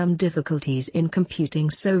be some difficulties in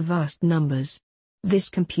computing so vast numbers. This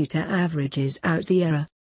computer averages out the error.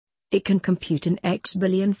 It can compute an X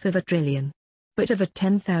billionth of a trillion. But over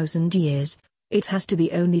 10,000 years, it has to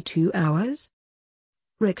be only 2 hours?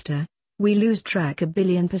 Richter, we lose track a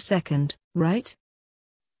billion per second, right?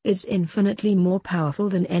 It's infinitely more powerful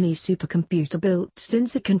than any supercomputer built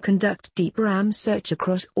since it can conduct deep RAM search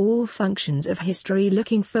across all functions of history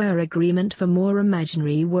looking for agreement for more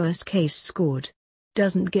imaginary worst case scored.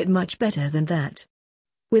 Doesn't get much better than that.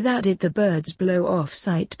 Without it the birds blow off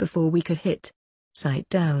site before we could hit site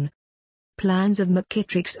down. Plans of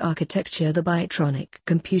McKittrick's architecture. The Bitronic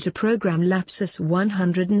computer program Lapsus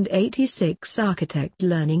 186 architect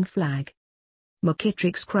learning flag.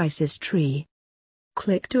 McKittrick's crisis tree.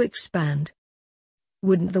 Click to expand.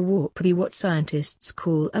 Wouldn't the warp be what scientists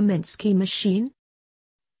call a Minsky machine?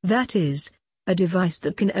 That is, a device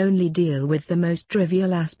that can only deal with the most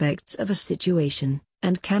trivial aspects of a situation,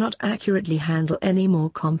 and cannot accurately handle any more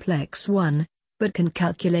complex one, but can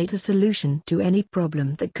calculate a solution to any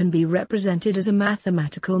problem that can be represented as a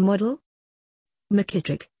mathematical model?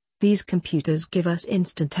 McKittrick, these computers give us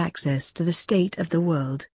instant access to the state of the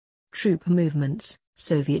world. Troop movements,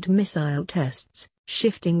 Soviet missile tests,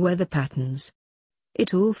 shifting weather patterns.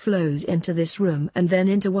 It all flows into this room and then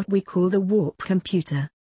into what we call the warp computer.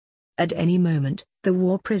 At any moment, the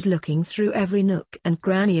warp is looking through every nook and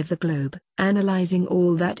cranny of the globe, analyzing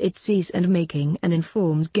all that it sees and making an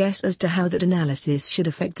informed guess as to how that analysis should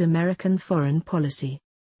affect American foreign policy.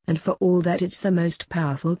 And for all that it's the most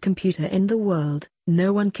powerful computer in the world,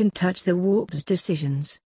 no one can touch the warp's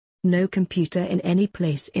decisions. No computer in any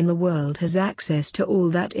place in the world has access to all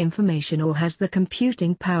that information or has the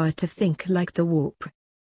computing power to think like the warp.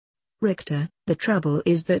 Richter, the trouble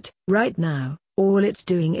is that, right now, all it's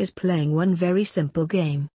doing is playing one very simple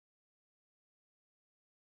game.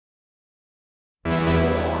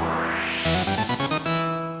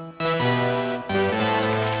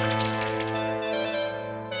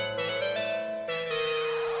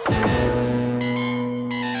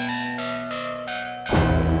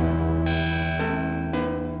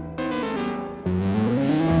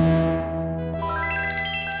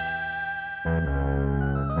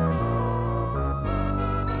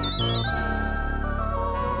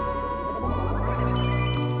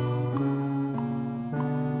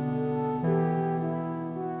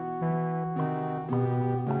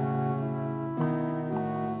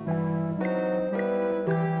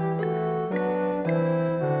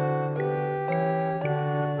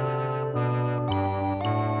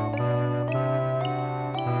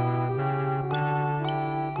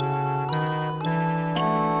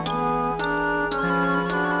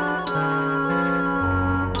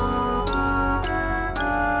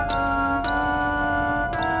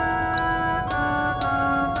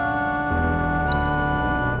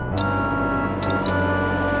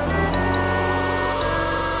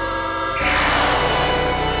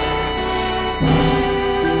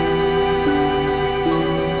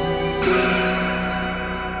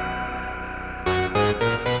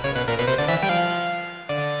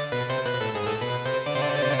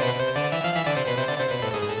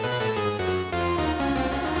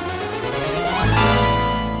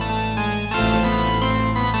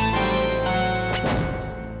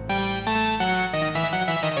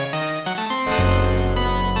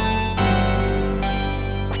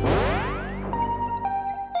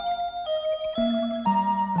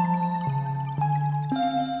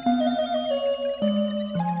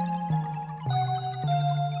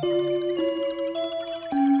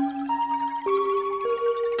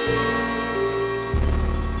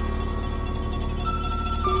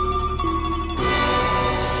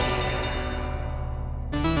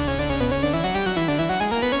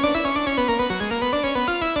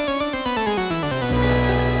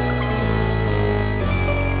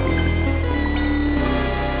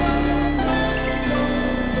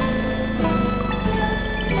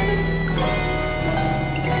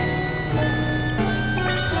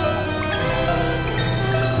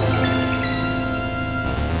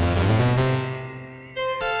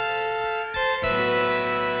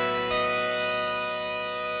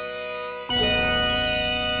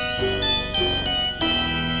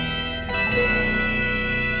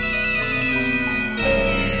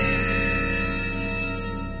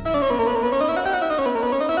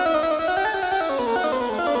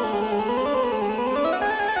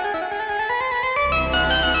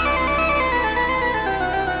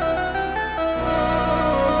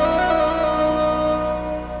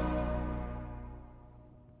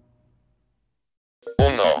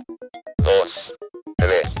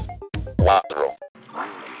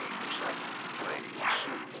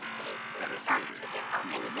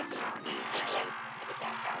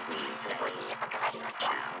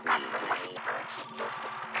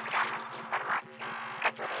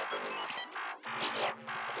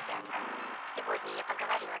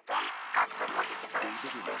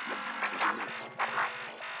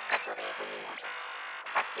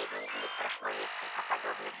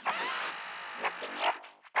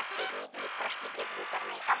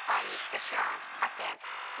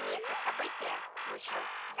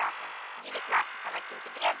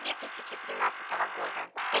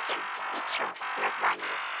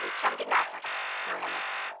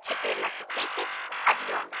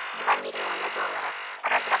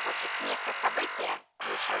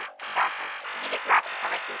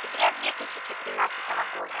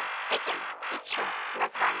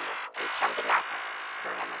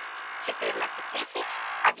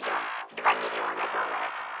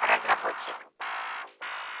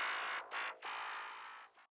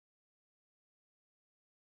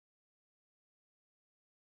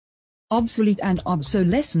 Obsolete and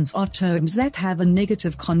obsolescence are terms that have a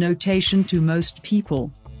negative connotation to most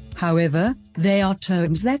people. However, they are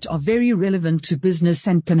terms that are very relevant to business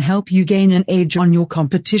and can help you gain an edge on your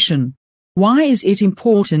competition. Why is it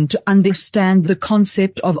important to understand the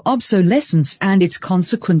concept of obsolescence and its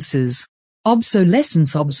consequences?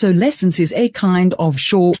 Obsolescence is a kind of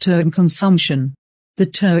short-term consumption. The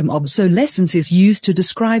term obsolescence is used to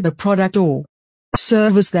describe a product or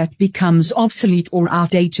service that becomes obsolete or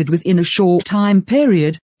outdated within a short time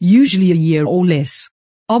period, usually a year or less.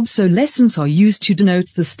 Obsolescence are used to denote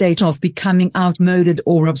the state of becoming outmoded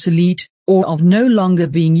or obsolete, or of no longer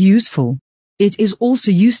being useful. It is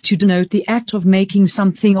also used to denote the act of making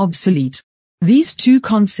something obsolete. These two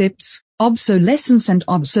concepts, obsolescence and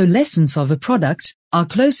obsolescence of a product, are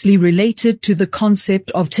closely related to the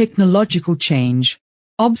concept of technological change.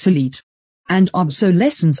 Obsolete and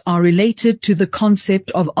obsolescence are related to the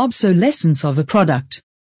concept of obsolescence of a product.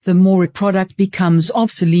 The more a product becomes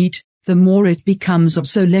obsolete, the more it becomes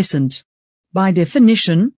obsolescent. By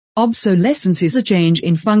definition, obsolescence is a change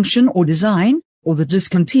in function or design, or the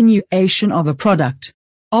discontinuation of a product.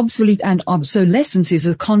 Obsolete and obsolescence is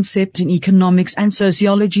a concept in economics and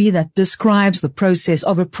sociology that describes the process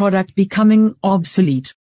of a product becoming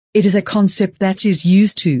obsolete. It is a concept that is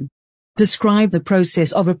used to describe the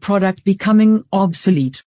process of a product becoming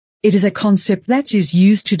obsolete. It is a concept that is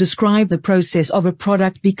used to describe the process of a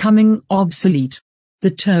product becoming obsolete.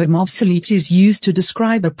 The term obsolete is used to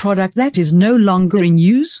describe a product that is no longer in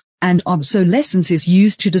use, and obsolescence is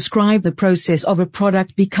used to describe the process of a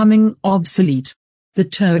product becoming obsolete. The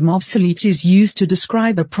term obsolete is used to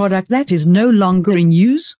describe a product that is no longer in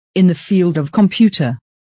use. In the field of computer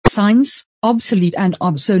science, obsolete and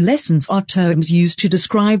obsolescence are terms used to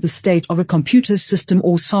describe the state of a computer system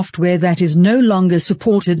or software that is no longer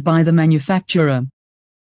supported by the manufacturer.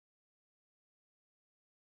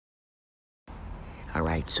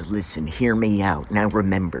 Alright, so listen, hear me out. Now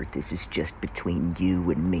remember, this is just between you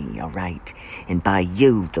and me, alright? And by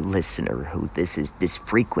you, the listener, who this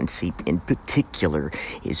frequency in particular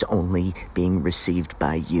is only being received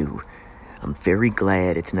by you. I'm very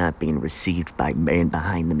glad it's not being received by man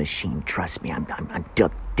behind the machine. Trust me, I'm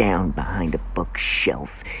ducked down behind a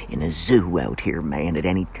bookshelf in a zoo out here, man. At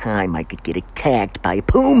any time, I could get attacked by a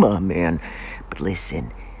puma, man. But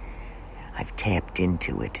listen, I've tapped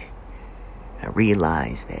into it. I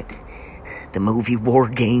realize that the movie War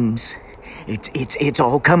Games, it's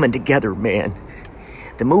all coming together, man.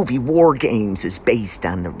 The movie War Games is based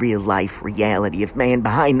on the real-life reality of man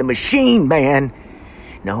behind the machine, man.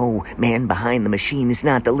 No, man behind the machine is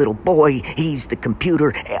not the little boy. He's the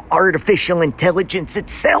computer, artificial intelligence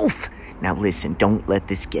itself. Now listen, don't let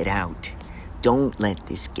this get out. Don't let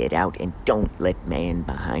this get out, and don't let man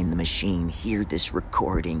behind the machine hear this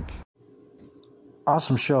recording.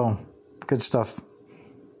 Awesome show. Good stuff.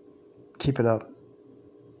 Keep it up.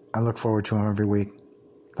 I look forward to them every week.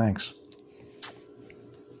 Thanks.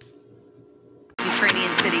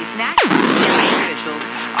 Ukrainian cities, national security officials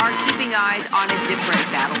are keeping eyes on a different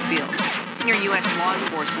battlefield. Senior U.S. law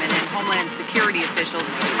enforcement and Homeland Security officials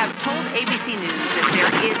have told ABC News that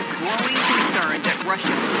there is growing concern that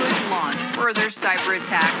Russia could launch further cyber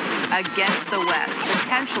attacks against the West,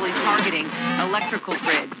 potentially targeting electrical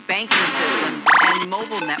grids, banking systems, and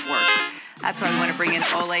mobile networks. That's why we want to bring in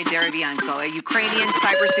Ole Derivianko, a Ukrainian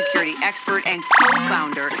cybersecurity expert and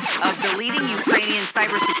co-founder of the leading Ukrainian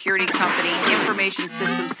cybersecurity company, Information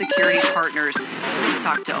Systems Security Partners. Let's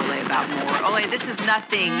talk to Ole about more. Ole, this is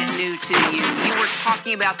nothing new to you. You were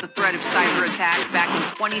talking about the threat of cyber attacks back in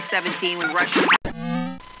 2017 when Russia...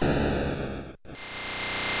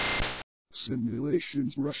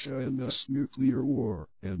 Simulations Russia and us nuclear war,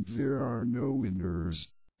 and there are no winners.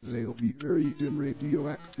 They'll be buried in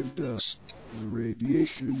radioactive dust. The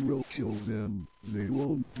radiation will kill them. They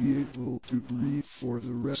won't be able to breathe for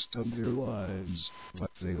the rest of their lives, but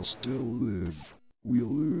they'll still live.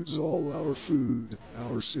 We'll lose all our food,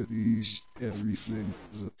 our cities, everything.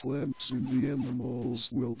 The plants and the animals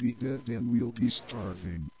will be dead and we'll be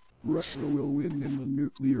starving. Russia will win in the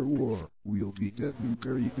nuclear war. We'll be dead and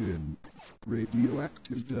buried in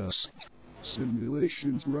radioactive dust.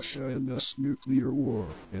 Simulations, Russia and us, nuclear war,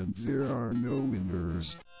 and there are no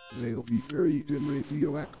winners. They'll be buried in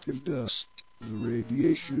radioactive dust. The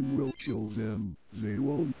radiation will kill them. They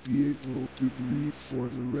won't be able to breathe for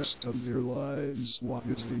the rest of their lives. What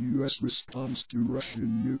is the US response to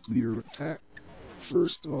Russian nuclear attack?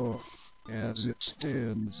 First off, as it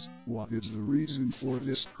stands, what is the reason for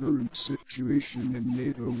this current situation in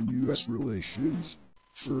NATO and US relations?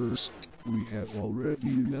 First, we have already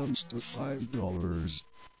announced a $5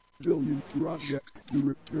 billion project to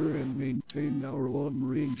repair and maintain our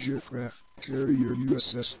long-range aircraft carrier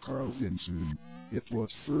USS Carl Vinson. It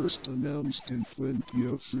was first announced in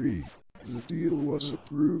 2003. The deal was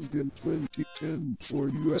approved in 2010 for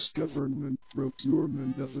U.S. government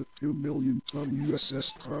procurement of a 2 million ton USS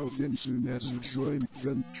Carl Vinson as a joint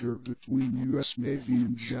venture between U.S. Navy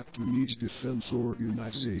and Japanese defense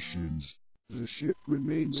organizations. The ship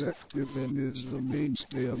remains active and is the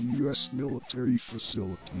mainstay of U.S. military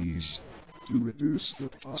facilities. To reduce the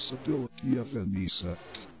possibility of any such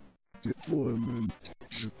deployment,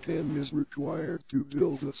 Japan is required to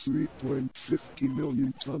build a 3.50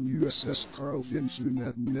 million ton USS Carl Vinson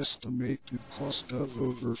at an estimated cost of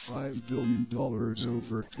over $5 billion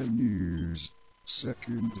over 10 years.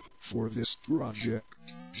 Second, for this project,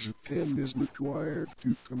 Japan is required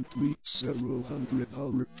to complete several hundred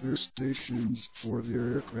hull repair stations for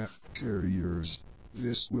their aircraft carriers.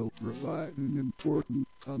 This will provide an important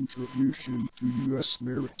contribution to U.S.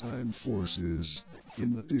 maritime forces.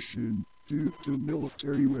 In addition, due to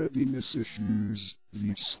military readiness issues,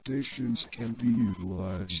 these stations can be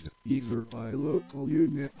utilized either by local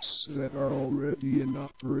units that are already in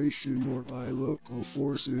operation or by local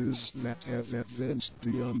forces that have advanced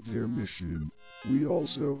beyond their mission. We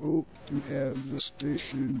also hope to have the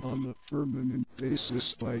station on a permanent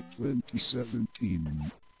basis by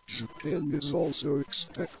 2017. Japan is also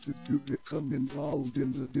expected to become involved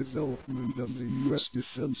in the development of the U.S.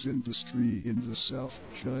 defense industry in the South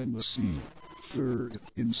China Sea. Third,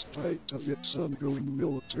 in spite of its ongoing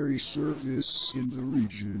military service in the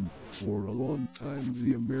region, for a long time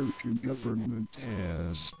the American government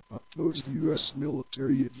has opposed U.S.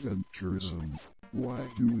 military adventurism. Why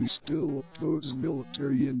do we still oppose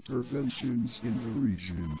military interventions in the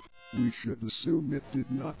region? We should assume it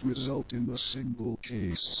did not result in a single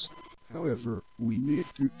case. However, we need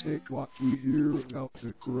to take what we hear about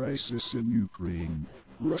the crisis in Ukraine.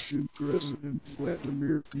 Russian President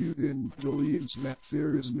Vladimir Putin believes that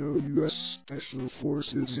there is no U.S. special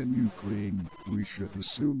forces in Ukraine. We should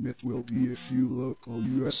assume it will be a few local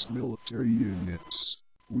U.S. military units.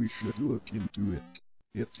 We should look into it.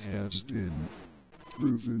 It has been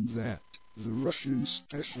proven that the Russian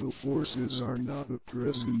special forces are not a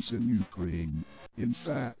presence in Ukraine. In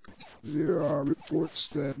fact, there are reports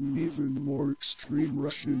that an even more extreme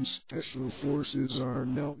Russian special forces are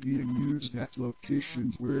now being used at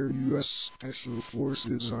locations where U.S. special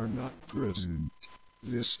forces are not present.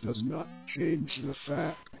 This does not change the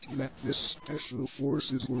fact that these special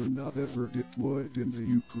forces were not ever deployed in the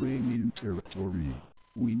Ukrainian territory.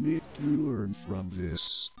 We need to learn from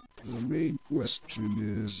this. The main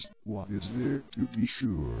question is, what is there to be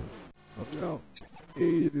sure about?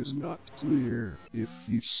 It is not clear if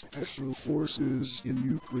these special forces in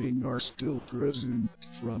Ukraine are still present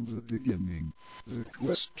from the beginning. The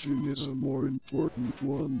question is a more important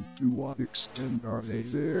one. To what extent are they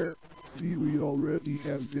there? We already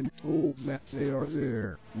have been told that they are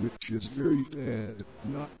there, which is very bad,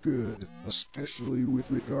 not good, especially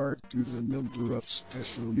with regard to the number of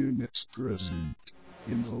special units present.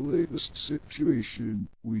 In the latest situation,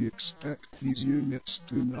 we expect these units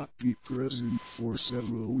to not be present for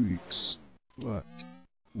several weeks. But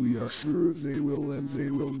we are sure they will, and they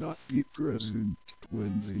will not be present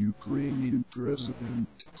when the Ukrainian president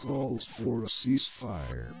calls for a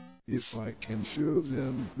ceasefire. If I can show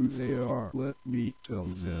them who they are, let me tell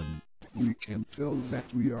them. We can tell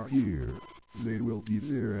that we are here. They will be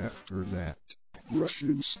there after that.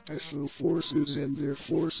 Russian special forces and their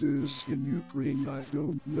forces in Ukraine, I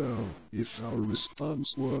don't know if our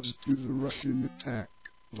response was to the Russian attack,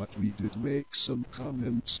 but we did make some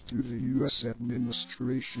comments to the US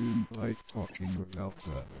administration by talking about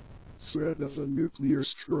the threat of a nuclear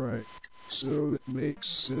strike, so it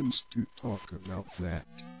makes sense to talk about that.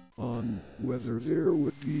 On whether there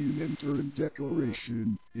would be an interim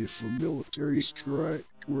declaration if a military strike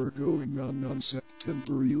were going on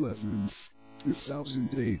September 11th.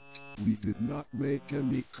 2008. We did not make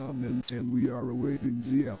any comment and we are awaiting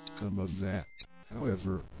the outcome of that.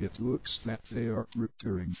 However, it looks that they are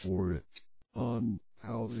preparing for it. On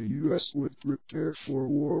how the US would prepare for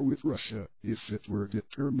war with Russia if it were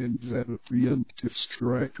determined that a preemptive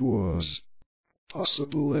strike was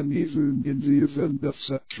possible, and even in the event of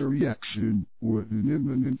such a reaction, would an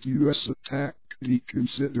imminent US attack be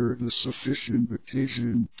considered a sufficient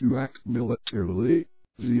occasion to act militarily?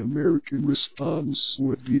 The American response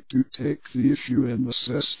would be to take the issue and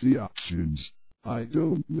assess the options. I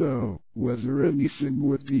don't know whether anything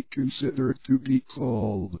would be considered to be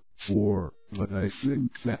called for, but I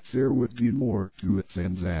think that there would be more to it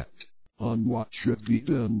than that. On what should be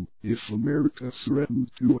done if America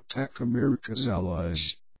threatened to attack America's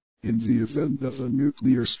allies. In the event of a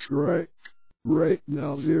nuclear strike, right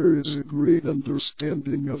now there is a great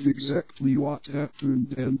understanding of exactly what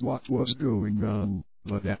happened and what was going on.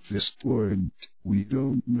 But at this point, we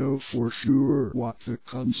don't know for sure what the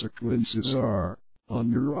consequences are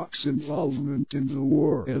on Iraq's involvement in the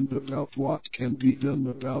war and about what can be done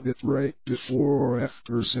about it right before or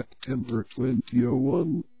after September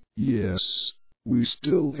 2001. Yes, we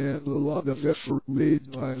still have a lot of effort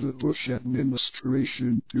made by the Bush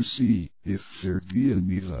administration to see if there'd be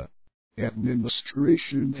any. The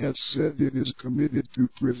administration has said it is committed to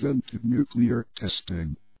preventive nuclear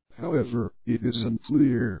testing. However, it is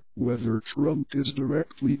unclear whether Trump is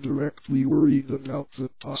directly worried about the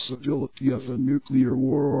possibility of a nuclear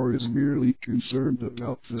war or is merely concerned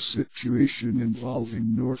about the situation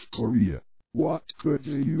involving North Korea. What could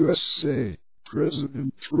the U.S. say?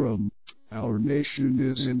 President Trump, our nation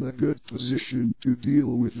is in a good position to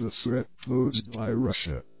deal with the threat posed by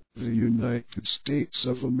Russia. The United States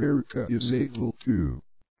of America is able to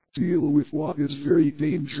deal with what is very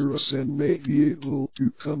dangerous and may be able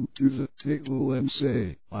to come to the table and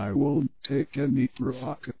say, I won't take any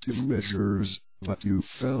provocative measures, but you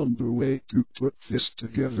found a way to put this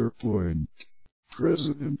together. Point.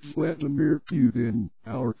 President Vladimir Putin,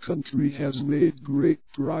 our country has made great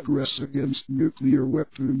progress against nuclear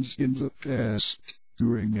weapons in the past,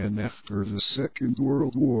 during and after the Second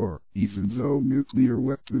World War, even though nuclear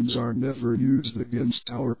weapons are never used against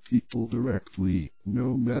our people directly,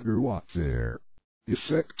 no matter what their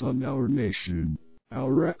effect on our nation.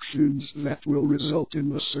 Our actions that will result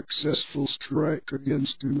in a successful strike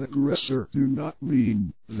against an aggressor do not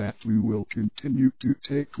mean that we will continue to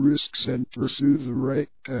take risks and pursue the right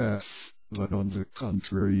path, but on the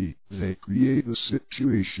contrary, they create a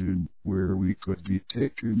situation where we could be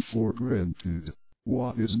taken for granted.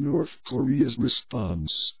 What is North Korea's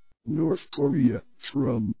response? North Korea,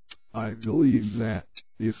 Trump. I believe that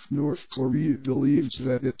if North Korea believes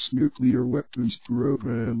that its nuclear weapons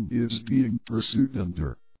program is being pursued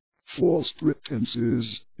under false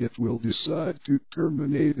pretenses, it will decide to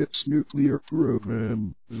terminate its nuclear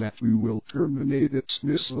program, that we will terminate its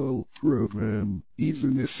missile program,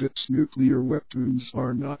 even if its nuclear weapons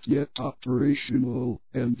are not yet operational,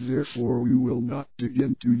 and therefore we will not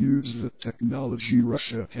begin to use the technology.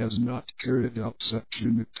 Russia has not carried out such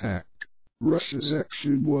an attack. Russia's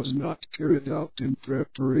action was not carried out in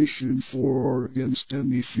preparation for or against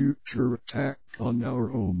any future attack on our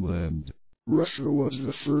homeland. Russia was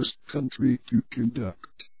the first country to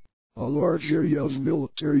conduct a large area of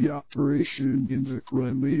military operation in the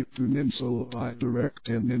Crimea Peninsula by direct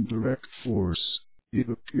and indirect force. It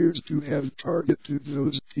appears to have targeted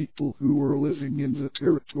those people who were living in the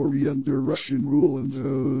territory under Russian rule and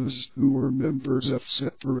those who were members of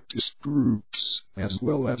separatist groups, as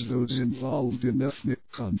well as those involved in ethnic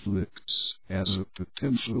conflicts, as a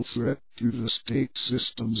potential threat to the state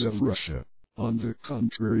systems of Russia. On the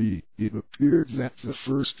contrary, it appeared that the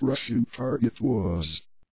first Russian target was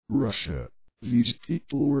Russia. These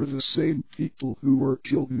people were the same people who were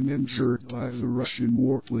killed and injured by the Russian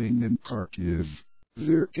warplane in Kharkiv.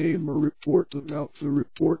 There came a report about the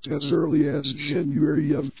report as early as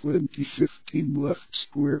January of 2015. Left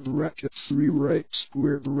square bracket 3 right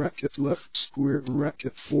square bracket left square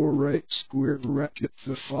bracket 4 right square bracket.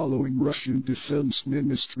 The following Russian Defense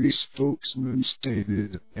Ministry spokesman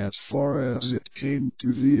stated, as far as it came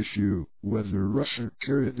to the issue, whether Russia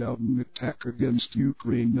carried out an attack against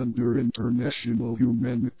Ukraine under international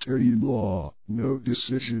humanitarian law, no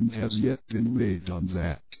decision has yet been made on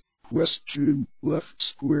that. Question, left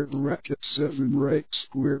square bracket 7 right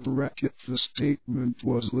square bracket. The statement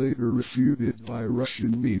was later refuted by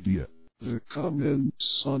Russian media. The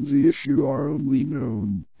comments on the issue are only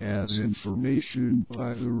known as information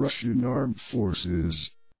by the Russian armed forces.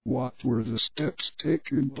 What were the steps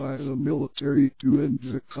taken by the military to end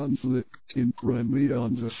the conflict in Crimea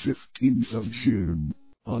on the 15th of June?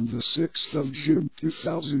 On the 6th of June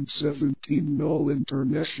 2017, all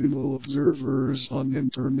international observers on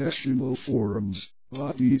international forums,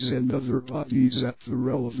 bodies and other bodies at the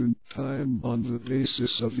relevant time on the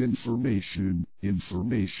basis of information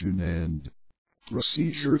and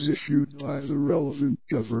procedures issued by the relevant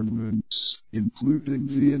governments, including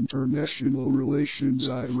the international relations.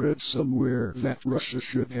 I read somewhere that Russia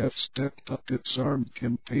should have stepped up its armed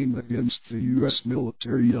campaign against the U.S.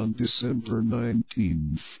 military on December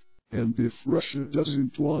 19th. And if Russia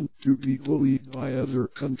doesn't want to be bullied by other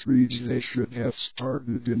countries, they should have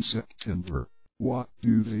started in September. What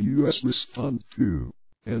do the U.S. respond to?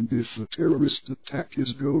 And if a terrorist attack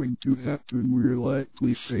is going to happen, we're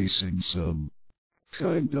likely facing some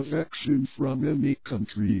kind of action from any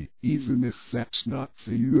country, even if that's not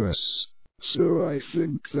the U.S. So I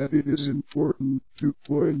think that it is important to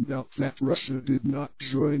point out that Russia did not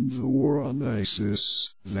join the war on ISIS,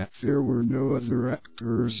 that there were no other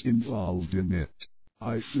actors involved in it.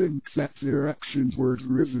 I think that their actions were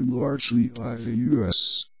driven largely by the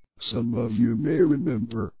U.S. Some of you may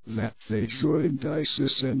remember that they joined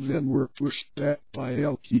ISIS and then were pushed back by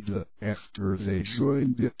Al-Qaeda after they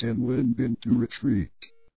joined it and went into retreat.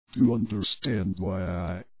 To understand why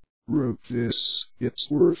I wrote this, it's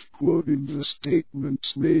worth quoting the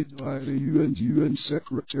statements made by the UN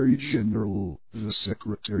Secretary General, the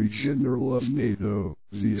Secretary General of NATO,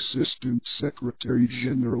 the Assistant Secretary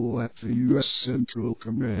General at the U.S. Central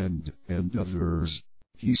Command, and others.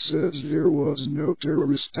 He says there was no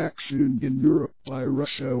terrorist action in Europe by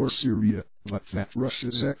Russia or Syria, but that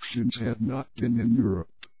Russia's actions had not been in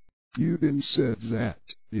Europe. Putin said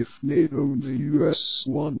that, if NATO and the U.S.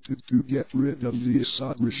 wanted to get rid of the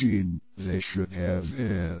Assad regime, they should have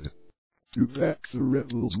had to back the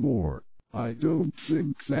rebels more. I don't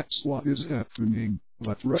think that's what is happening,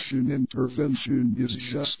 but Russian intervention is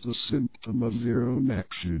just a symptom of their own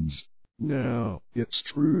actions. Now, it's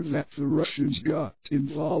true that the Russians got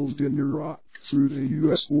involved in Iraq through the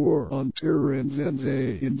U.S. war on terror, and then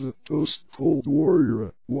they, in the post-Cold War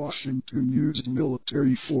era, Washington used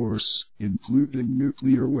military force, including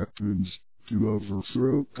nuclear weapons, to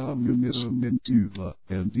overthrow communism in Cuba,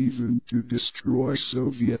 and even to destroy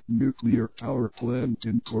Soviet nuclear power plant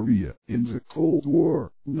in Korea. In the Cold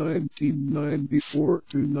War, 1994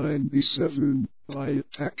 to 97, by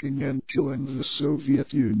attacking and killing the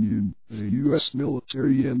Soviet Union, the U.S.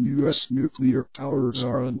 military and U.S. nuclear powers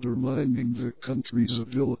are undermining the country's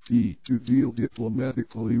ability to deal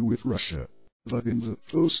diplomatically with Russia. But in the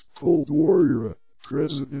post-Cold War era,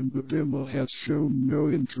 President Obama has shown no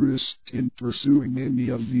interest in pursuing any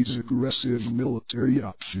of these aggressive military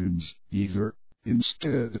options, either.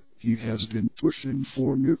 Instead, he has been pushing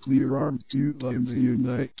for nuclear-armed Cuba and the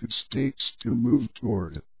United States to move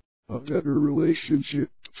toward a better relationship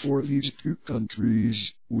for these two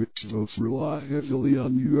countries, which both rely heavily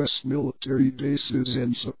on U.S. military bases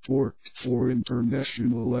and support for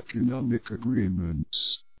international economic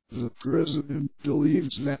agreements. The President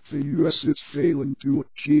believes that the U.S. is failing to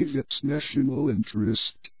achieve its national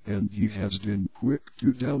interest, and he has been quick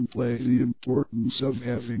to downplay the importance of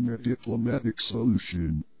having a diplomatic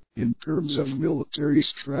solution. In terms of military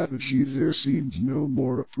strategy, there seems no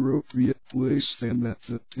more appropriate place than at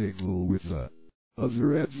the table with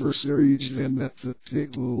other adversaries than at the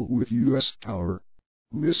table with U.S. power.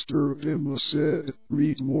 Mr. Obama said,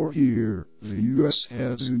 read more here, the U.S.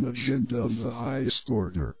 has an agenda of the highest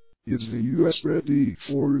order. Is the U.S. ready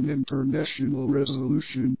for an international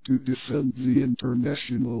resolution to defend the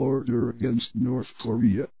international order against North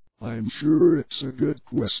Korea? I'm sure it's a good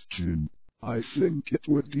question. I think it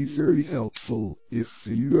would be very helpful if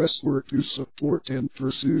the U.S. were to support and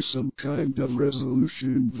pursue some kind of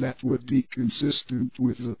resolution that would be consistent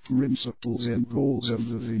with the principles and goals of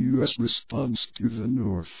the U.S. response to the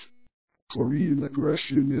North Korean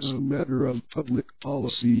aggression is a matter of public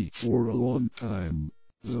policy for a long time.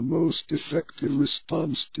 The most effective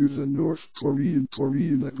response to the North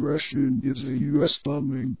Korean aggression is the U.S.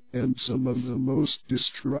 bombing, and some of the most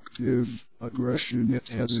destructive aggression it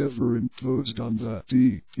has ever imposed on the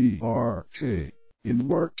DPRK. In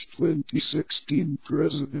March 2016,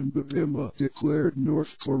 President Obama declared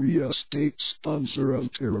North Korea a state sponsor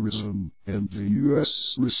of terrorism, and the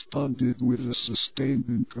U.S. responded with a sustained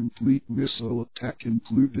and complete missile attack,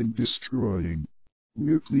 including destroying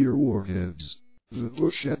nuclear warheads. The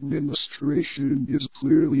Bush administration is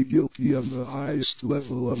clearly guilty of the highest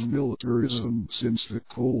level of militarism since the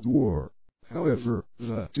Cold War. However,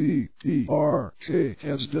 the DPRK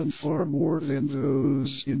has done far more than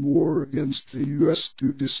those in war against the U.S.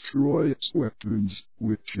 to destroy its weapons,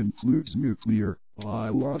 which includes nuclear.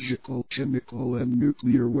 biological, chemical, and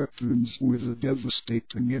nuclear weapons with a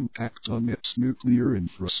devastating impact on its nuclear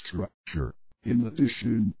infrastructure. In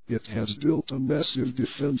addition, it has built a massive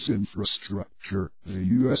defense infrastructure. The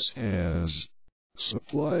U.S. has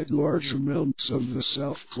supplied large amounts of the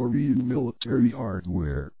South Korean military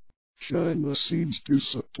hardware. China seems to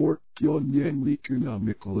support Pyongyang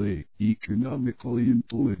economically and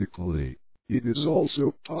politically. It is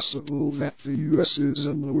also possible that the U.S. is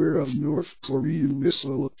unaware of North Korean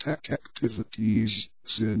missile attack activities,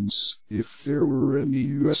 since, if there were any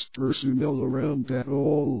U.S. personnel around at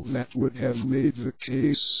all, that would have made the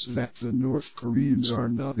case that the North Koreans are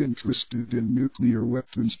not interested in nuclear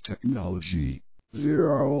weapons technology. There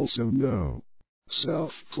are also no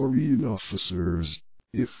South Korean officers.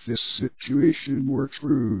 If this situation were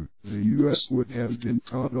true, the U.S. would have been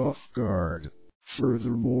caught off guard.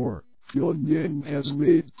 Furthermore, Pyongyang has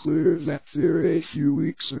made clear that a few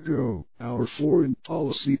weeks ago, our foreign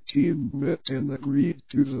policy team met and agreed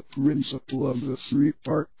to the principle of the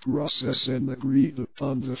three-part process and agreed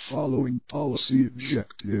upon the following policy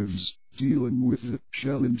objectives, dealing with the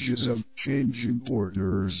challenges of changing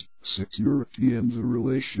borders, security, and the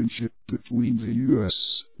relationship between the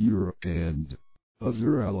U.S., Europe, and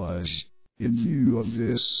other allies. In view of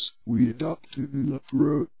this, we adopted an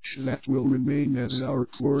approach that will remain as our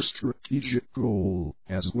core strategic goal,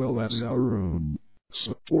 as well as our own,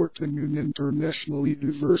 supporting an internationally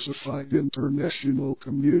diversified international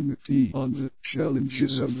community on the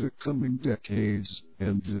challenges of the coming decades,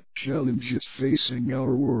 and the challenges facing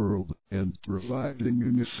our world, and providing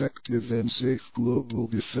an effective and safe global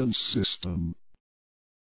defense system.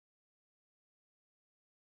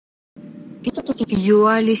 You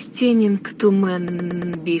are listening to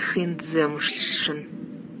Man Behind the Machine.